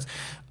 40 minutes.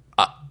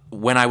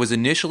 When I was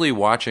initially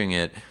watching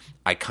it,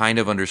 I kind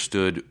of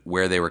understood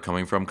where they were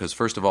coming from, because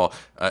first of all,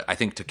 I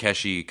think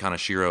Takeshi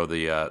Kaneshiro,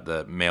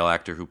 the male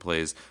actor who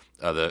plays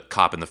the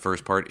cop in the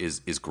first part,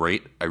 is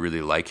great. I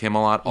really like him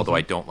a lot, although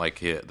I don't like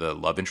the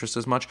love interest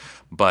as much.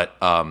 But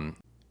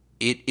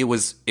it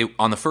was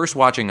on the first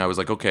watching, I was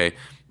like, okay,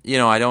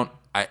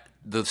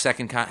 the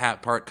second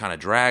part kind of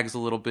drags a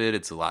little bit.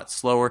 It's a lot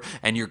slower,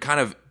 and you're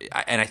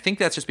and I think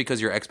that's just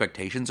because your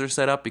expectations are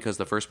set up, because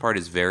the first part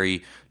is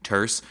very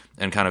terse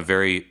and kind of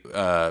very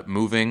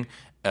moving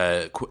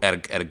at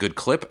a good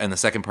clip, and the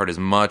second part is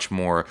much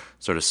more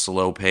sort of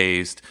slow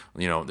paced.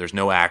 There's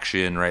no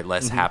action, right?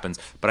 Less happens.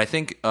 But I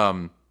think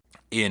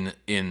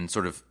in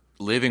sort of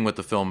living with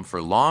the film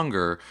for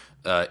longer,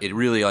 it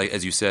really, like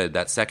as you said,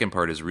 that second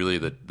part is really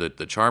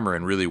the charmer,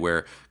 and really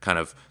where kind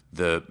of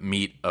the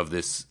meat of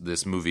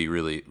this movie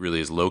really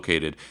is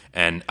located.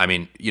 And I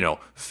mean,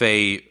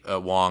 Faye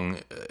Wong,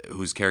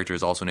 whose character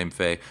is also named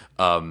Faye,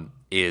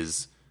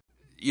 is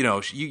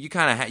you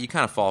kind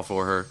of fall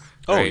for her.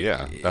 Oh right?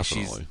 yeah,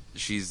 definitely.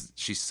 She's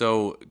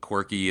so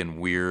quirky and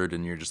weird,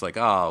 and you're just like,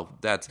 oh,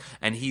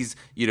 and he's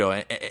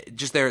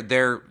just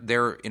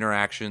their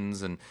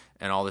interactions and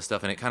all this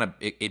stuff, and it kind of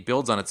it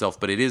builds on itself.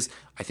 But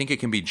I think it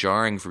can be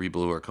jarring for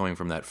people who are coming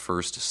from that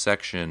first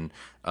section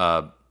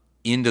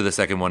into the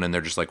second one, and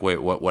they're just like,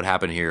 wait, what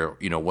happened here?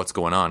 What's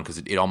going on? Because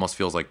it almost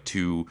feels like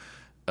two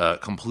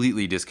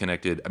completely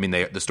disconnected. I mean,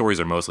 the stories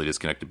are mostly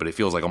disconnected, but it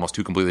feels like almost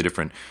two completely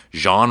different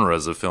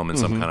genres of film in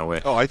some kind of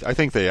way. Oh, I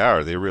think they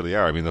are. They really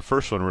are. I mean, the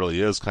first one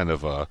really is kind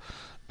of a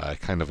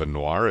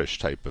noirish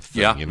type of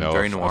thing,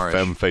 very a noirish.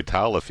 femme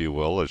fatale, if you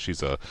will.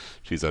 She's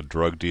a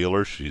drug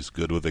dealer. She's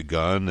good with a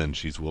gun, and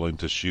she's willing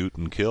to shoot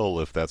and kill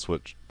if that's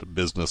what the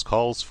business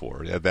calls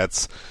for. Yeah,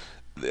 that's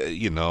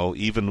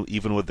even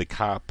with the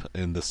cop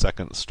in the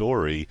second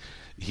story,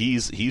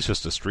 he's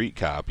just a street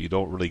cop. You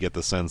don't really get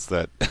the sense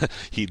that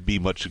he'd be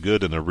much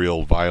good in a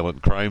real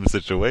violent crime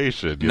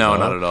situation. No,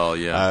 not at all.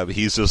 Yeah,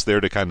 he's just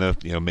there to kind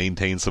of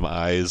maintain some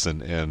eyes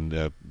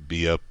and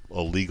be a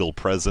legal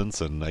presence,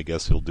 and I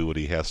guess he'll do what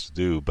he has to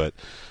do. But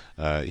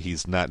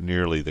he's not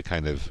nearly the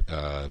kind of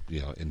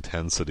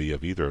intensity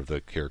of either of the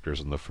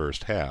characters in the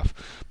first half.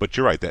 But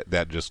you're right,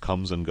 that just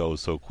comes and goes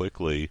so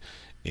quickly.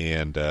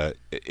 And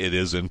it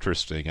is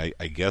interesting.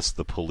 I guess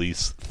the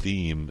police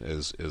theme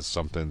is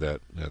something that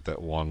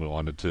Wong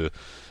wanted to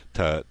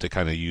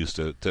kind of use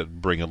to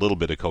bring a little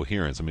bit of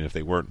coherence. I mean, if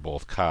they weren't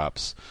both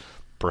cops,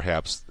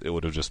 perhaps it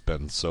would have just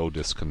been so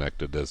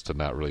disconnected as to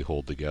not really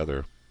hold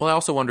together. Well, I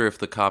also wonder if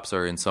the cops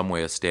are in some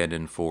way a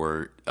stand-in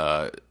for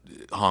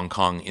Hong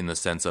Kong in the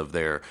sense of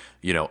they're,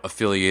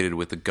 affiliated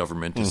with the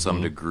government to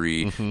some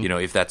degree.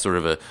 If that's sort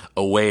of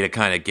a way to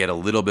kind of get a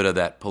little bit of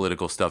that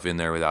political stuff in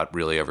there without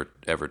really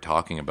ever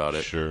talking about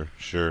it.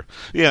 Sure.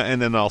 Yeah,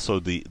 and then also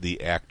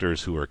the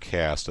actors who are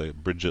cast.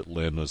 Bridget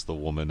Lin was the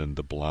woman in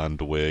the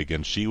blonde wig,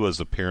 and she was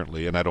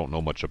apparently, and I don't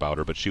know much about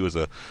her, but she was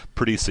a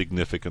pretty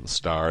significant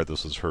star.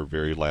 This was her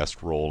very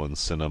last role in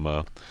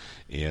cinema.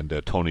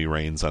 And Tony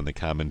Raines on the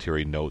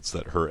commentary notes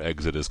that her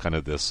exit is kind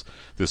of this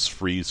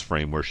freeze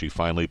frame where she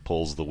finally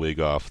pulls the wig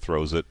off,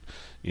 throws it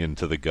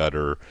into the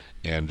gutter,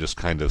 and just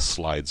kind of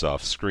slides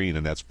off screen,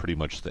 and that's pretty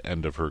much the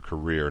end of her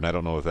career. And I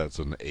don't know if that's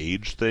an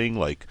age thing,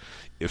 like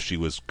if she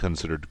was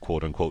considered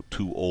quote-unquote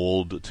too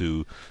old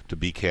to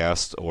be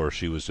cast, or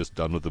she was just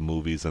done with the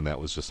movies and that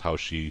was just how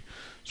she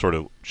sort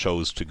of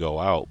chose to go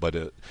out. But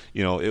her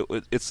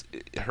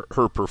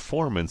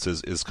performance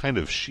is kind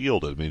of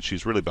shielded. I mean,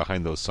 she's really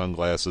behind those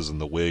sunglasses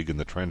and the wig and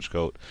the trench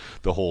coat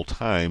the whole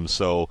time,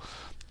 so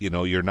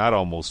you're not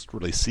almost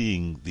really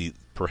seeing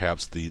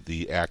perhaps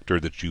the actor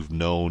that you've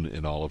known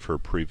in all of her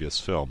previous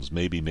films.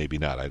 Maybe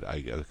not.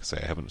 I say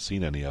I haven't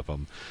seen any of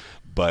them,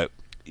 but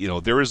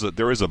there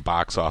is a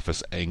box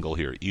office angle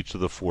here. Each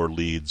of the four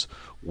leads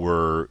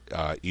were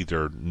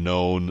either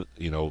known,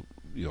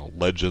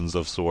 legends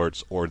of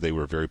sorts, or they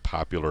were very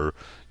popular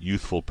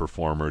youthful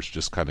performers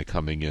just kind of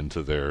coming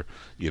into their,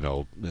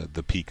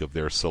 the peak of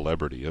their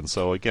celebrity. And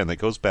so again, that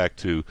goes back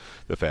to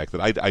the fact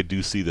that I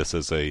do see this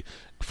as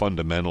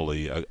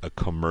fundamentally a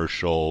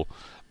commercial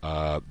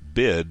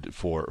bid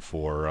for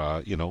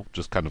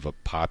just kind of a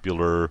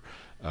popular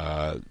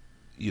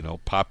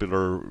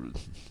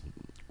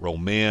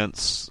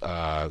romance,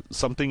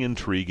 something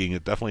intriguing.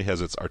 It definitely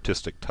has its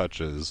artistic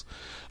touches,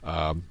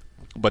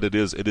 but it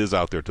is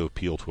out there to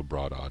appeal to a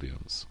broad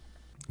audience.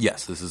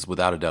 Yes, this is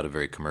without a doubt a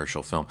very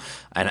commercial film,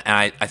 and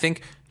I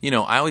think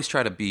I always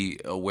try to be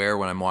aware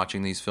when I'm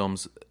watching these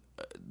films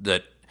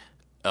that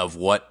of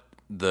what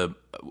to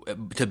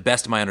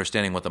best of my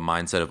understanding what the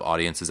mindset of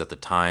audiences at the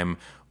time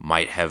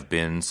might have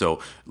been. So,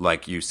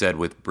 like you said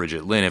with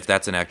Bridget Lin, if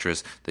that's an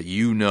actress that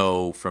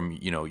from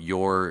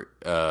your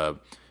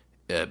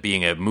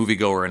being a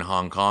moviegoer in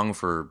Hong Kong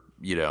for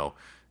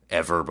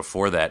ever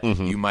before that,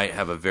 you might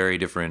have a very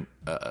different.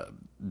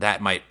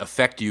 That might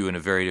affect you in a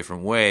very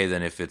different way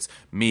than if it's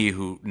me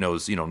who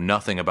knows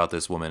nothing about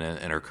this woman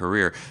and her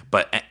career.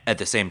 But at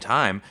the same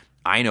time,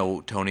 I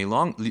know Tony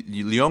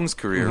Leung's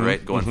career,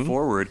 right, going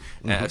forward.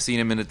 I've seen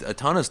him in a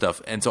ton of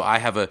stuff, and so I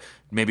have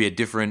maybe a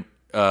different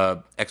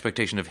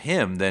expectation of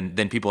him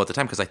than people at the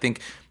time, because I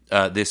think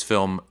this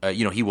film,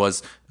 he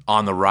was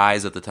on the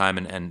rise at the time,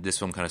 and this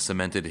film kind of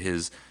cemented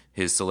his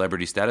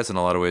celebrity status in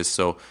a lot of ways.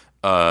 So,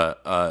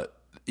 at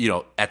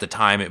the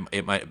time,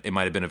 it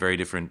might have been a very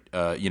different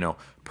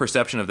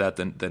perception of that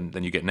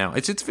than you get now.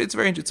 It's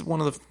one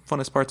of the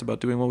funnest parts about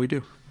doing what we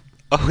do.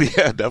 Oh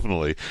yeah,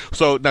 definitely.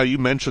 So now you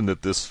mentioned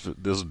that this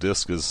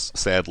disc is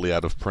sadly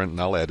out of print, and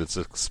I'll add it's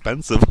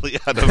expensively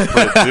out of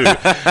print too.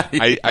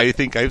 I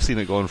think I've seen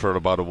it going for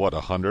about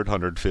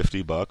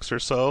 $150 or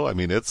so. I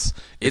mean, it's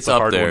a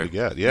hard one to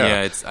get.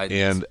 Yeah,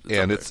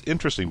 it's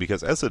interesting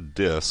because as a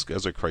disc,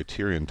 as a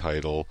Criterion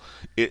title,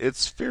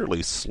 it's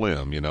fairly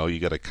slim. You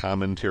get a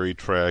commentary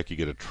track, you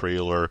get a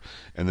trailer,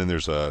 and then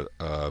there's a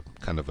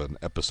kind of an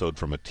episode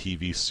from a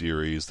TV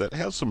series that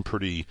has some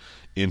pretty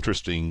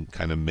interesting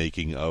kind of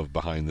making of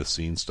behind the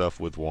scenes stuff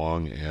with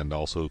Wong, and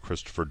also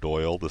Christopher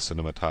Doyle, the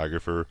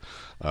cinematographer,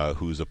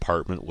 whose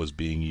apartment was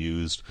being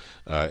used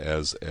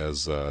as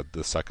the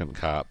second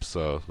cop's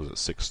was it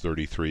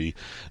 633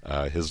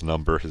 his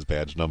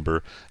badge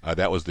number.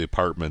 That was the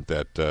apartment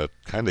that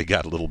kind of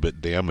got a little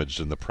bit damaged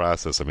in the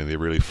process. I mean, they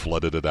really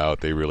flooded it out.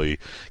 They really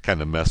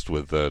kind of messed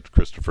with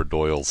Christopher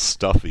Doyle's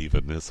stuff,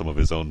 even some of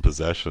his own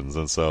possessions.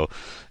 And so,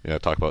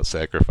 talk about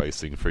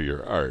sacrificing for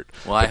your art.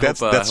 Well, I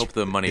hope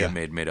the money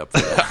made up for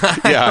that.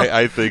 Yeah,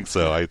 I think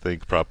So I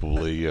think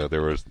probably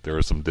there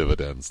were some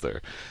dividends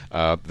there.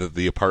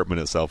 The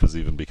apartment itself has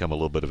even become a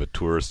little bit of a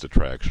tourist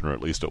attraction, or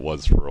at least it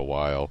was for a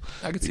while.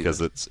 I could see because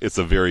that. it's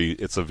a very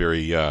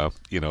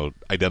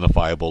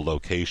identifiable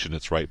location.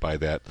 It's right by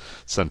that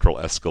central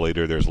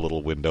escalator. There's a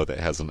little window that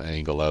has an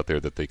angle out there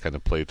that they kind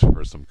of played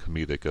for some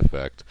comedic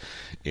effect,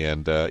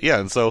 and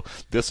and so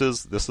this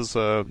is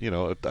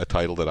a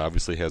title that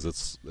obviously has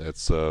its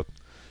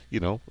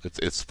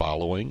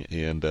following,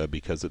 and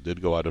because it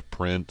did go out of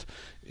print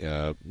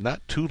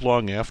not too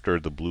long after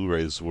the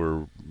Blu-rays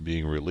were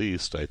being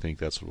released, I think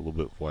that's a little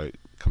bit why it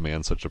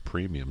commands such a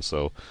premium.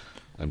 So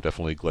I'm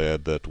definitely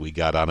glad that we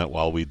got on it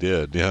while we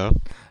did. Yeah.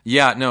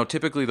 Yeah. No.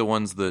 Typically, the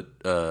ones that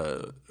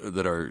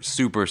are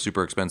super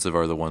super expensive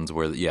are the ones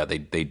where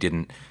they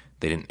didn't.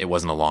 It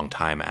wasn't a long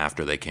time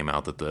after they came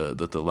out that the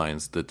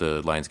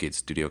Lionsgate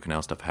Studio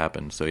Canal stuff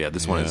happened. So yeah,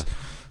 this one is.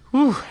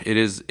 Whew, it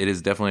is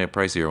definitely a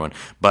pricier one,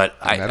 but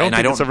I don't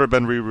think it's ever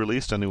been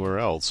re-released anywhere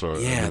else.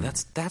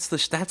 That's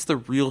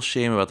the real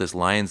shame about this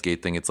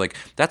Lionsgate thing. It's like,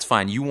 that's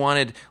fine.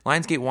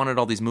 Lionsgate wanted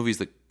all these movies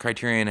that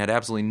Criterion had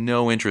absolutely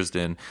no interest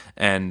in,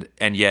 and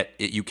yet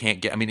you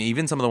can't get. I mean,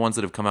 even some of the ones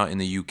that have come out in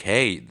the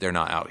UK, they're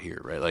not out here,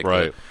 right? Like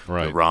right.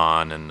 the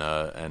Ron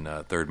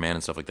and Third Man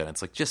and stuff like that.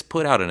 It's like, just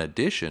put out an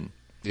edition.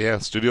 Yeah,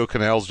 Studio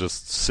Canal's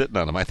just sitting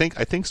on them. I think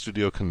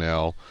Studio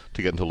Canal,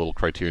 to get into a little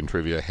Criterion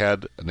trivia,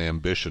 had an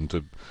ambition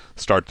to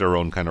start their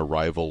own kind of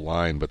rival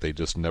line, but they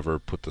just never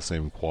put the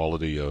same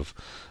quality of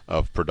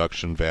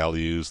production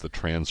values. The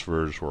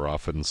transfers were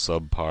often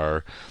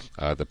subpar.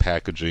 The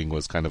packaging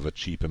was kind of a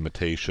cheap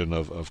imitation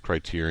of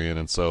Criterion,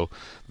 and so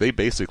they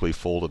basically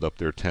folded up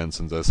their tents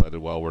and decided,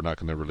 well, we're not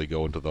going to really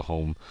go into the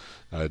home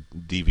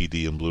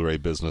DVD and Blu-ray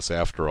business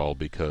after all,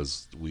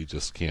 because we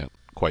just can't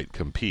quite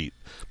compete.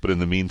 But in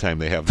the meantime,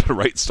 they have the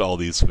rights to all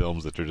these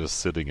films that they're just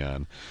sitting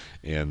on,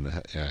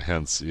 and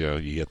hence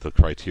you get the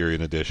Criterion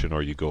edition,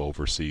 or you go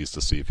overseas to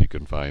see if you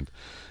can find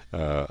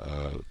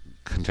a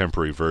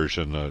contemporary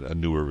version, a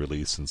newer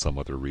release in some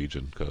other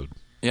region code.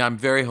 Yeah, I'm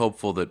very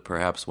hopeful that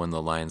perhaps when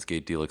the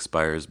Lionsgate deal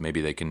expires,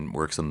 maybe they can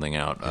work something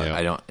out.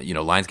 Yeah.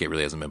 Lionsgate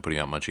really hasn't been putting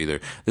out much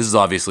either. This is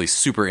obviously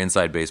super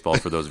inside baseball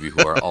for those of you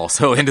who are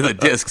also into the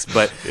discs,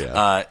 but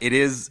it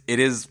is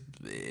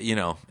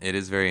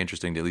very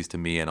interesting, at least to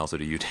me and also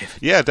to you, David.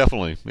 Yeah,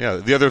 definitely. Yeah,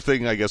 the other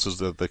thing, I guess, is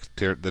the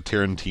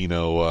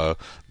Tarantino,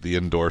 the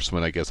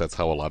endorsement. I guess that's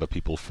how a lot of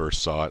people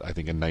first saw it. I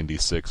think in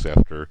 '96,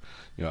 after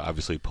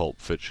obviously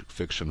Pulp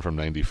Fiction from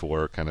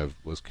 '94 kind of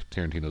was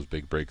Tarantino's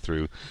big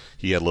breakthrough.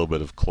 He had a little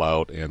bit of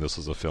clout, and this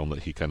was a film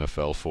that he kind of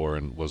fell for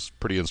and was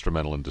pretty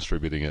instrumental in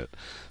distributing it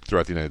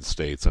throughout the United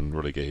States, and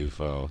really gave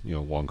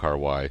Wong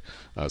Kar-wai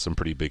some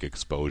pretty big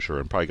exposure,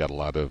 and probably got a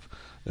lot of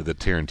the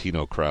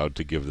Tarantino crowd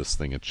to give this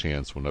thing a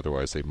chance, when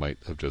otherwise they might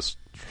have just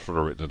sort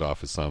of written it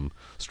off as some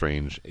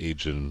strange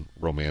Asian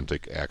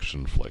romantic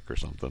action flick or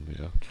something.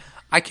 Yeah,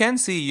 I can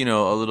see,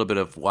 a little bit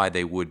of why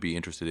they would be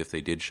interested if they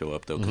did show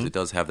up, though, because it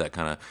does have that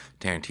kind of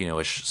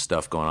Tarantino-ish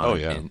stuff going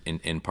on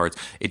in parts.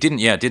 It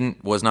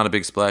was not a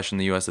big splash in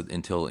the U.S.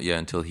 until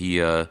he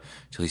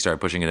started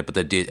pushing it. But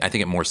I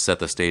think it more set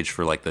the stage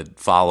for like the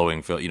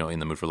following, In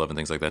the Mood for Love and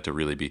things like that, to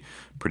really be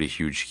pretty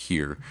huge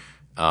here.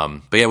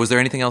 But yeah, was there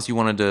anything else you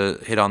wanted to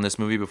hit on this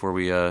movie before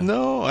we?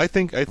 No, I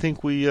think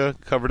we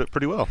covered it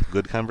pretty well.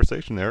 Good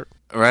conversation, Eric.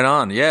 Right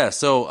on. Yeah.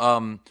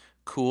 So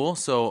cool.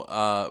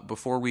 So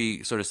before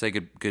we sort of say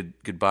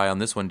goodbye on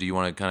this one, do you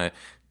want to kind of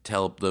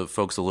tell the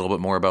folks a little bit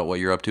more about what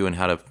you're up to and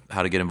how to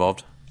get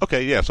involved?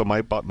 Okay, yeah, so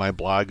my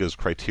blog is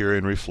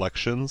Criterion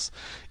Reflections.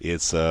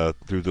 It's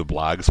through the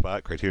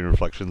blogspot,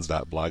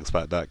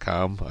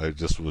 criterionreflections.blogspot.com. I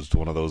just was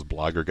one of those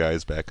blogger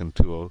guys back in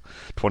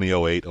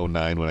 2008,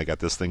 09 when I got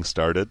this thing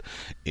started.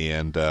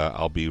 And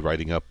I'll be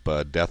writing up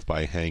Death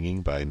by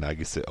Hanging by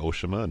Nagise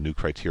Oshima, a new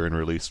Criterion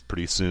release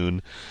pretty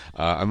soon.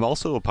 I'm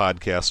also a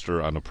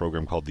podcaster on a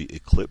program called The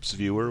Eclipse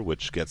Viewer,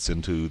 which gets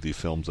into the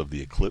films of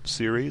the Eclipse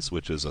series,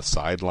 which is a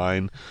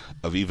sideline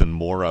of even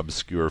more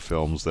obscure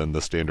films than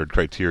the standard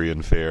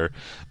Criterion fare.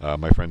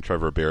 My friend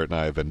Trevor Barrett and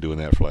I have been doing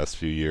that for the last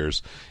few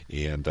years,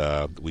 and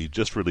we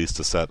just released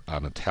a set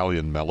on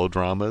Italian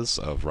melodramas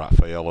of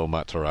Raffaello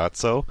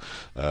Matarazzo,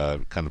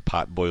 kind of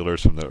pot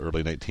boilers from the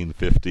early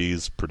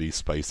 1950s, pretty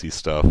spicy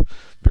stuff,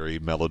 very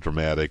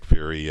melodramatic,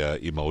 very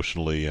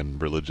emotionally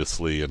and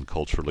religiously and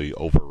culturally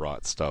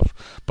overwrought stuff,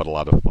 but a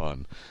lot of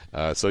fun.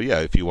 So yeah,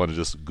 if you want to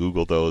just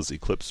Google those,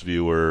 Eclipse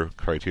Viewer,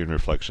 Criterion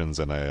Reflections,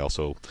 and I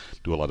also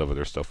do a lot of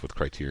other stuff with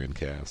Criterion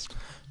Cast.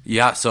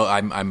 Yeah, so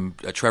I'm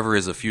Trevor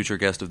is a future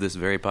guest of this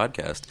very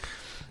podcast.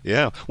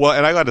 Yeah, well,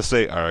 and I got to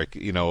say, Eric,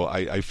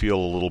 I feel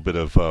a little bit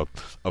of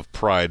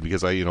pride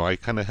because I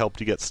kind of helped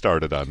you get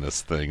started on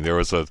this thing. There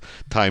was a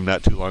time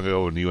not too long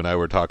ago when you and I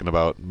were talking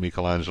about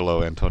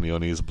Michelangelo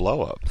Antonioni's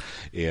Blow Up,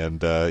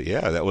 and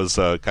that was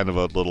kind of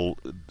a little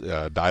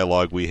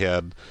dialogue we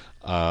had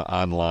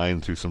online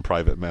through some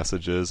private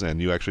messages,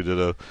 and you actually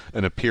did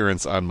an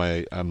appearance on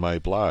my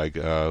blog,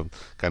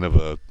 kind of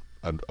a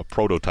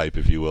prototype,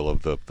 if you will,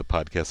 of the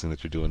podcasting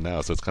that you're doing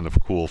now. So it's kind of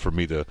cool for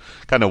me to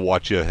kind of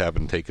watch you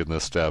having taken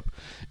this step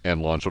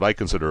and launch what I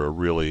consider a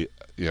really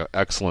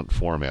excellent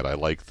format. I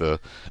like the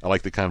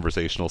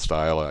conversational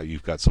style.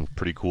 You've got some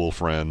pretty cool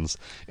friends,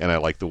 and I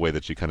like the way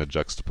that you kind of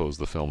juxtapose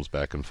the films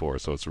back and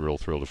forth. So it's a real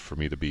thrill for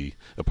me to be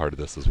a part of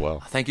this as well.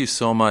 Thank you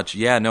so much.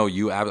 Yeah, no,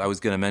 I was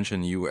going to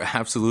mention you were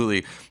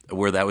absolutely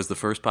where that was the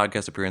first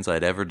podcast appearance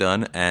I'd ever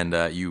done, and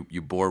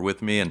you bore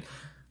with me, and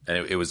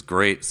it was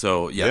great.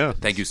 So yeah,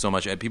 thank you so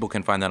much. And people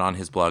can find that on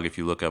his blog if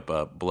you look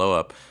up Blow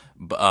Up.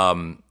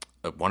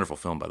 A wonderful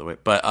film, by the way.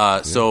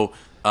 But so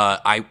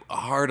I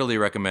heartily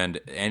recommend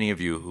any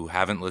of you who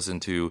haven't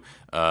listened to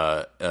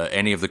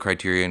any of the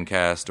Criterion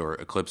Cast or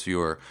Eclipse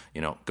View,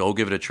 go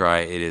give it a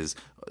try.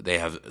 They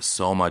have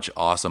so much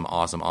awesome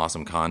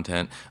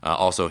content.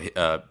 Also,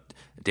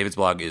 David's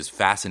blog is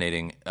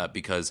fascinating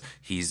because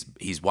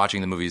he's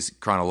watching the movies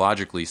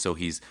chronologically, so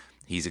he's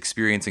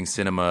experiencing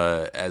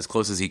cinema as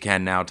close as he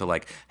can now to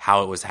like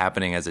how it was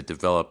happening as it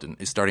developed,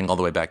 and starting all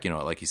the way back,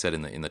 like he said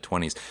in the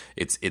 20s.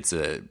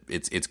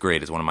 It's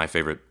great. It's one of my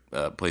favorite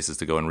places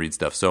to go and read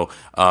stuff. So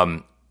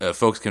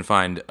folks can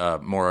find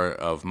more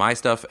of my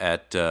stuff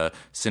at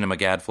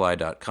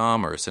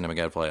cinemagadfly.com or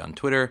cinemagadfly on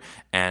Twitter,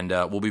 and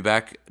we'll be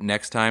back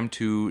next time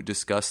to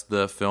discuss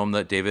the film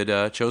that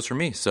David chose for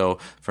me. So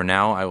for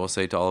now, I will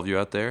say to all of you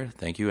out there,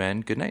 thank you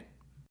and good night.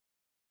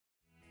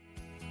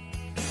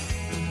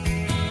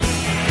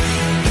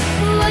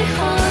 Hãy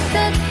subscribe cho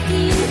kênh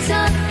Ghiền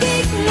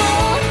Mì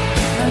Gõ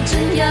để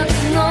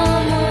không bỏ lỡ